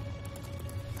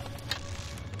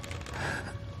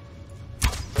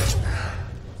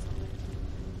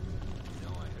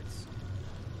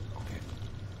 Okay.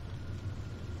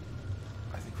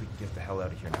 I think we can get the hell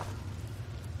out of here now.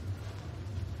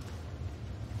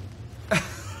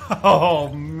 Oh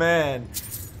man.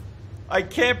 I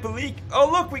can't believe... Oh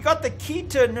look, we got the key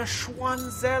to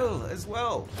Nshwanzel as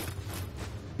well.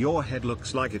 Your head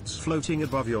looks like it's floating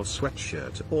above your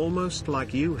sweatshirt, almost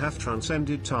like you have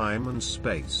transcended time and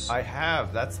space. I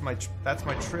have. That's my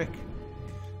trick.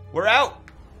 We're out.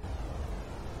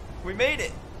 We made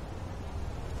it.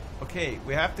 Okay,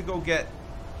 we have to go get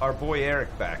our boy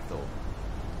Eric back though.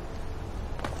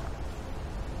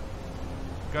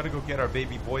 Gotta go get our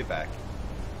baby boy back.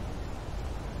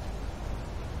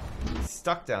 He's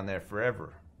stuck down there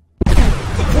forever.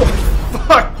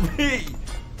 Fuck me!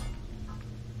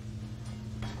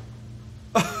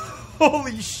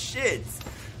 Holy shit!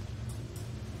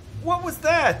 What was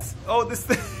that? Oh, this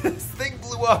thing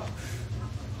blew up.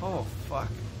 Oh, fuck.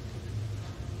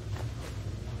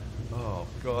 Oh,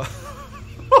 God.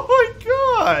 Oh, my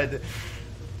God!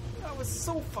 That was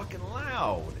so fucking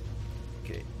loud.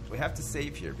 Okay, we have to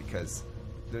save here because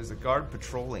there's a guard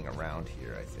patrolling around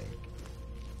here, I think.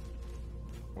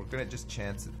 We're gonna just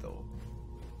chance it, though.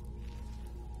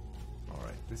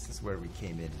 Alright, this is where we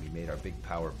came in. We made our big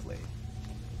power play.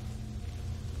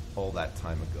 All that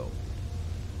time ago.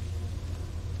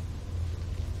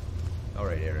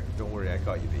 Alright, Eric, don't worry, I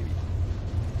got you, baby.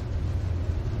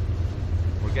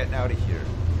 We're getting out of here.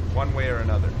 One way or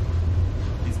another.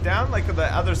 He's down like on the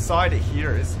other side of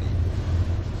here, isn't he?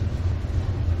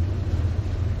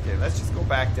 Okay, let's just go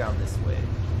back down this way,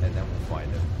 and then we'll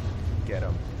find him. Get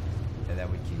him. And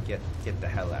then we can get the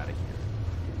hell out of here.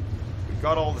 We've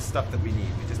got all the stuff that we need.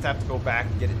 We just have to go back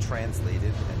and get it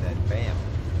translated, and then bam.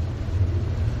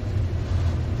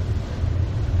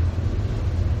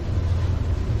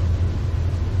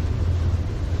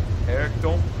 Eric,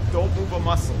 don't move a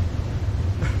muscle.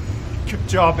 Good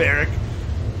job, Eric.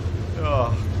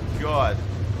 Oh, God.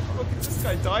 Oh, look, this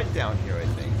guy died down here, I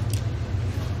think.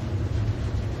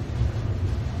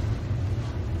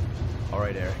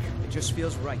 Alright, Eric. It just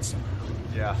feels right somehow.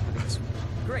 Yeah.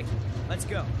 Great. Let's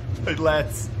go.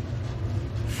 Let's.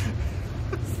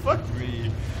 Fuck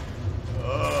me.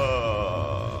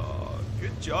 Oh,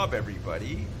 good job,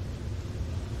 everybody.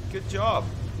 Good job.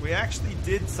 We actually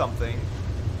did something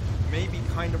maybe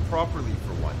kind of properly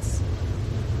for once.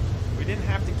 We didn't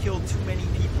have to kill too many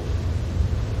people.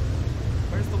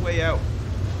 Where's the way out?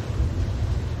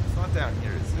 It's not down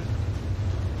here, is it?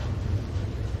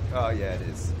 Oh, yeah, it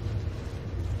is.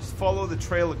 Just follow the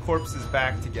trail of corpses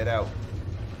back to get out.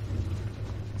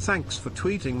 Thanks for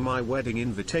tweeting my wedding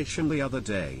invitation the other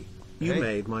day. You Hey.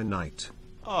 made my night.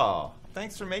 Oh,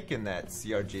 thanks for making that,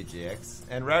 CRJJX.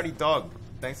 And Rowdy Dog,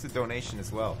 thanks for the donation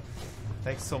as well.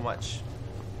 Thanks so much.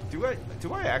 Do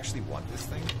I actually want this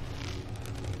thing?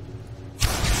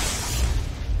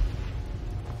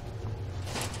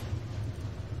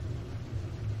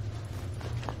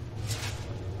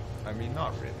 I mean,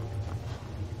 not really.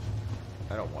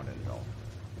 I don't want it at all.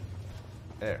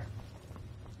 There.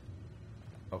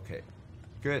 Okay.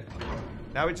 Good.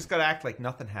 Now we just gotta act like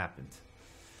nothing happened.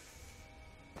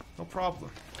 No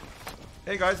problem.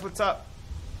 Hey guys, what's up?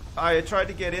 I tried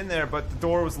to get in there, but the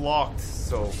door was locked,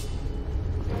 so...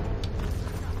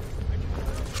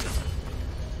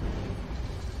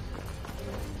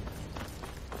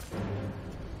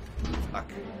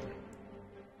 Fuck.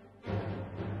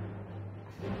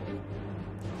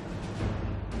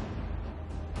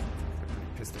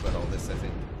 pissed about all this, I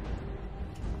think.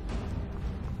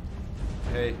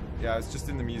 Hey, yeah, I was just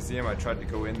in the museum. I tried to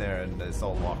go in there and it's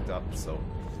all locked up, so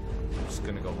I'm just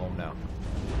gonna go home now.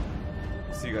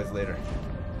 See you guys later.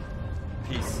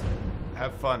 Peace.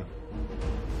 Have fun.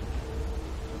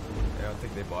 I don't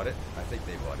think they bought it. I think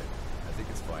they bought it. I think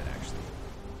it's fine, actually.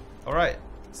 Alright,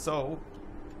 so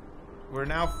we're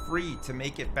now free to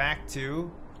make it back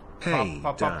to... Hey,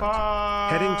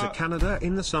 Dad. Heading to Canada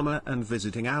in the summer and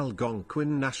visiting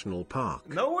Algonquin National Park.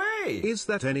 No way! Is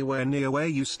that anywhere near where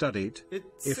you studied?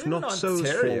 It's if in not, so's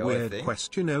Ontario, for I weird think.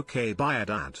 question. Okay, bye,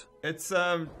 Dad. It's,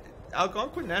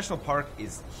 Algonquin National Park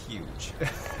is huge.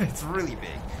 It's really big.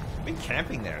 I've been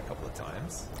camping there a couple of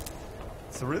times.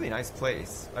 It's a really nice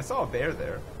place. I saw a bear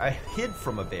there. I hid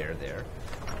from a bear there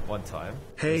one time.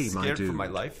 Hey, I was my scared dude. for my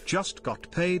life. Just got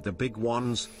paid the big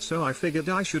ones, so I figured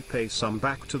I should pay some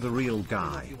back to the real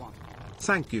guy.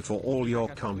 Thank you for all your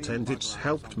content. It's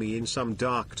helped me in some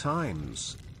dark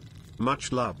times.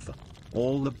 Much love.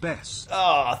 All the best.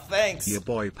 Oh, thanks. Your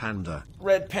boy Panda.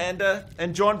 Red Panda.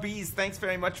 And John Bees, thanks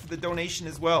very much for the donation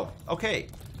as well. Okay.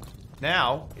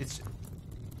 Now, it's...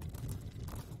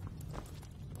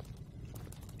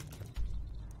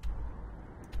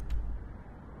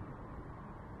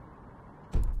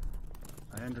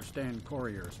 I understand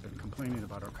Courier's been complaining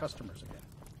about our customers again.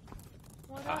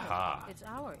 Aha. It's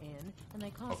our inn, and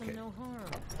they cause them no harm.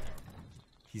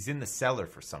 He's in the cellar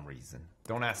for some reason.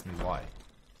 Don't ask me why.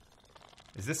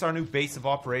 Is this our new base of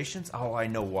operations? Oh, I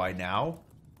know why now.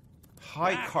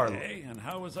 Hi, Carl. And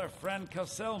how was our friend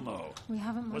Calselmo? We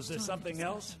haven't much Was there time something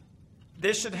else?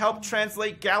 This should help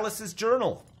translate Gallus's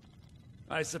journal.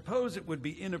 I suppose it would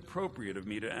be inappropriate of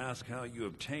me to ask how you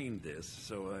obtained this,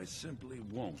 so I simply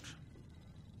won't.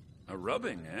 A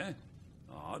rubbing, eh?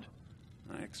 Odd.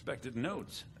 I expected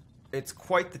notes. It's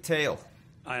quite the tale.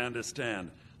 I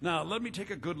understand. Now, let me take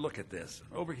a good look at this.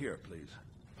 Over here, please.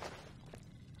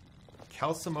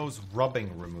 Calcemo's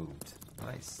rubbing removed.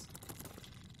 Nice.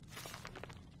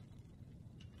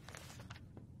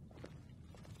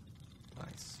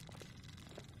 Nice.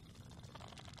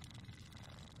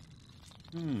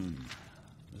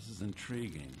 This is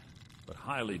intriguing, but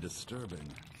highly disturbing.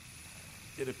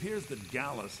 It appears that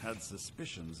Gallus had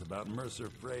suspicions about Mercer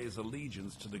Frey's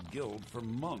allegiance to the Guild for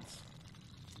months.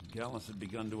 Gallus had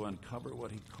begun to uncover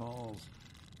what he calls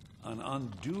an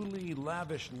unduly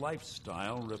lavish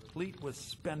lifestyle replete with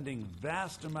spending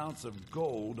vast amounts of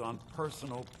gold on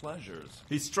personal pleasures.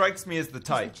 He strikes me as the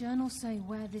type. Does the journal say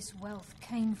where this wealth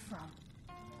came from?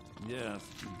 Yes,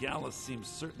 Gallus seems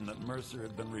certain that Mercer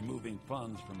had been removing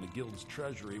funds from the Guild's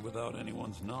treasury without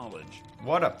anyone's knowledge.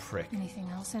 What a prick. Anything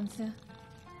else, Enthir?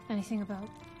 Anything about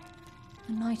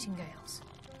the nightingales?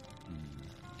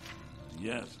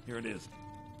 Yes, here it is.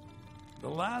 The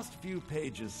last few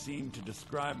pages seem to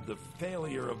describe the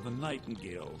failure of the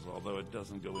nightingales, although it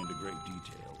doesn't go into great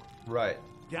detail. Right.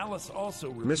 Gallus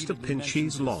also Mr.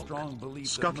 Pinchy's log.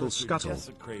 Scuttle, scuttle.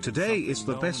 Today is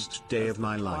the best day of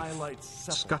my life.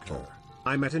 Scuttle.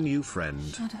 I met a new friend.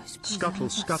 Scuttle,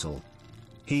 scuttle.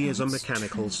 He is a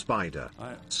mechanical spider.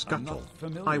 Scuttle.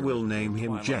 I will name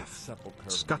him Jeff.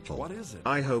 Scuttle.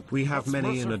 I hope we have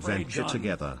many an adventure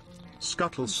together.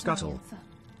 Scuttle, scuttle.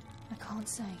 I can't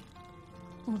say.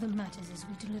 All that matters is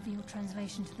we deliver your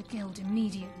translation to the Guild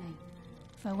immediately.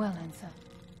 Farewell, Enthir.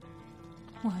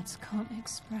 Words can't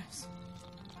express.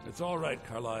 It's all right,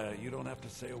 Carlia. You don't have to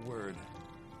say a word.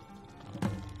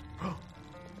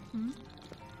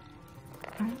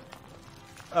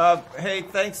 Hey,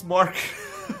 thanks, Mark.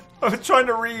 I was trying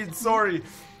to read, sorry.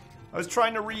 I was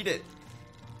trying to read it.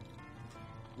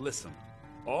 Listen,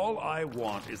 all I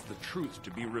want is the truth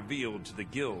to be revealed to the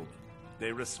Guild.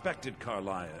 They respected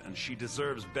Carlia, and she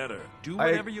deserves better. Do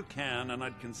whatever you can, and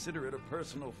I'd consider it a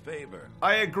personal favor.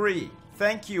 I agree.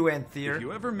 Thank you, Enthir. If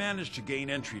you ever manage to gain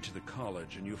entry to the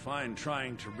college, and you find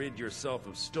trying to rid yourself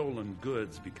of stolen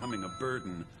goods becoming a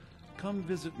burden, come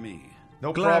visit me.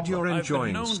 No Glad problem. you're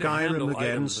enjoying I've been known to Skyrim handle again,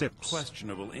 items of Sips.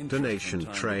 questionable interest Donation from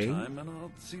time to train. time, and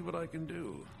I'll see what I can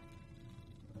do.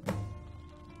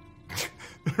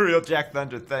 Real Jack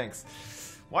Thunder, thanks.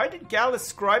 Why did Gallus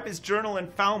scribe his journal in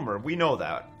Falmer? We know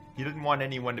that. He didn't want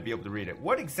anyone to be able to read it.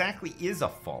 What exactly is a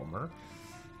Falmer?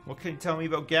 What can you tell me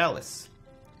about Gallus?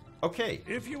 Okay.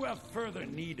 If you have further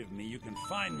need of me, you can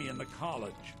find me in the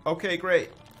college. Okay,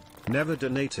 great. Never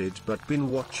donated but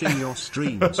been watching your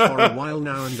streams for a while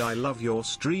now and I love your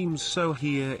streams, so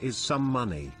here is some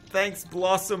money. Thanks,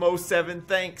 Blossom07.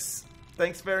 Thanks.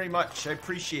 Thanks very much. I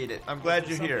appreciate it. I'm glad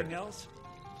you're here. Something else?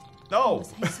 No.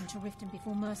 Let's hasten to Riften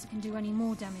before Mercer can do any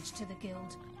more damage to the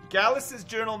Guild. Gallus's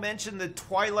journal mentioned the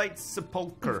Twilight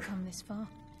Sepulchre. We've come this far,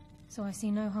 so I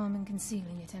see no harm in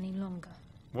concealing it any longer.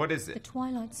 What is The it?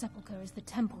 Twilight Sepulchre is the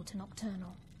temple to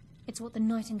Nocturnal. It's what the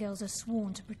Nightingales are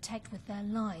sworn to protect with their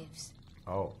lives.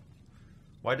 Oh.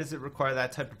 Why does it require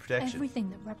that type of protection? Everything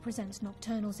that represents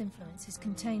Nocturnal's influence is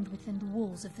contained within the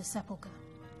walls of the Sepulchre.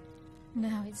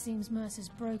 Now it seems Mercer's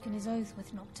broken his oath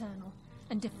with Nocturnal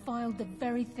and defiled the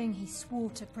very thing he swore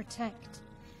to protect.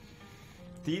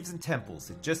 Thieves and temples,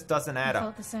 it just doesn't add I up.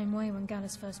 felt the same way when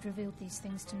Gallus first revealed these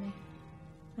things to me.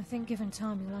 I think given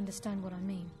time you'll understand what I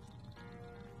mean.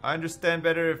 I understand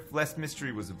better if less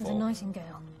mystery was As a involved.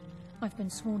 Nightingale, I've been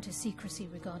sworn to secrecy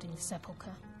regarding the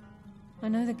Sepulchre. I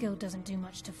know the Guild doesn't do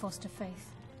much to foster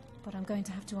faith, but I'm going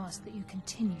to have to ask that you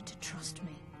continue to trust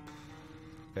me.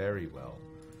 Very well.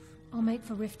 I'll make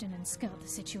for Riften and scout the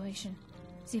situation.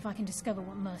 See if I can discover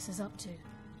what Mercer's up to.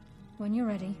 When you're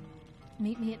ready,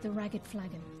 meet me at the Ragged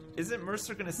Flagon. Isn't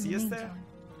Mercer gonna In see the us there? meantime,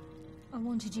 I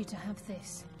wanted you to have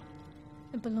this.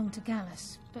 It belonged to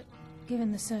Gallus, but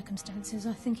given the circumstances,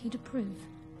 I think he'd approve.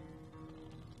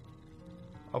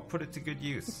 I'll put it to good If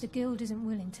use. the Guild isn't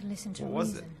willing to listen to What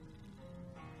was reason,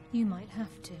 you might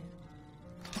have to.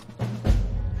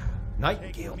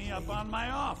 Nightingale Take me blade. up on my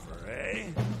offer, eh?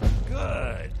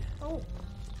 Good. Oh,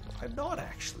 I'm not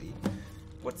actually.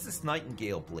 What's this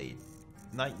Nightingale blade?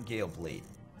 Nightingale blade.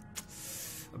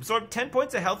 Absorb 10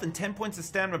 points of health and 10 points of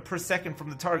stamina per second from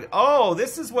the target. Oh,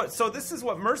 this is what. So this is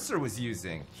what Mercer was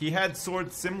using. He had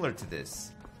swords similar to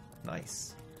this.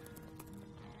 Nice.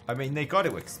 I mean, they got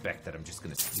to expect that I'm just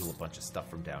gonna steal a bunch of stuff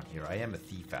from down here. I am a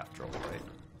thief after all, right?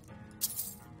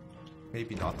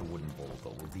 Maybe not the wooden bowl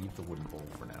though. We'll leave the wooden bowl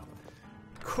for now.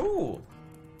 Cool.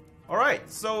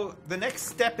 Alright, so the next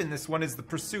step in this one is the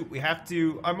pursuit. We have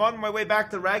to... I'm on my way back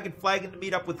to Ragged Flagon to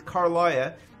meet up with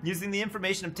Carlia. Using the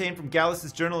information obtained from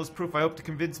Gallus' journal as proof, I hope to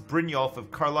convince Brynjolf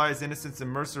of Carlia's innocence and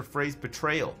Mercer Frey's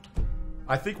betrayal.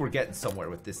 I think we're getting somewhere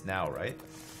with this now, right?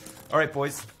 Alright,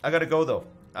 boys. I gotta go, though.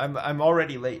 I'm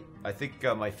already late. I think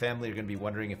my family are gonna be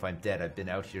wondering if I'm dead. I've been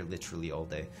out here literally all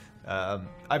day.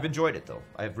 I've enjoyed it, though.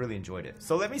 I've really enjoyed it.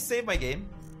 So let me save my game.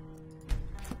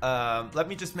 Let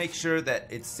me just make sure that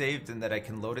it's saved and that I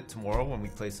can load it tomorrow when we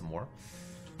play some more.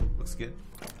 Looks good.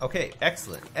 Okay,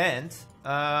 excellent. And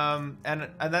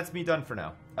that's me done for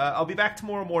now. I'll be back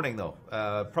tomorrow morning though,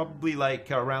 probably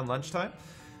like around lunchtime.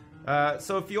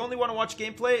 So if you only want to watch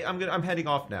gameplay, I'm heading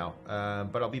off now.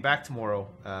 But I'll be back tomorrow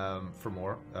for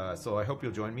more. So I hope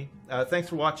you'll join me. Thanks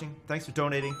for watching. Thanks for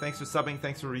donating. Thanks for subbing.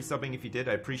 Thanks for resubbing if you did.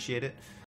 I appreciate it.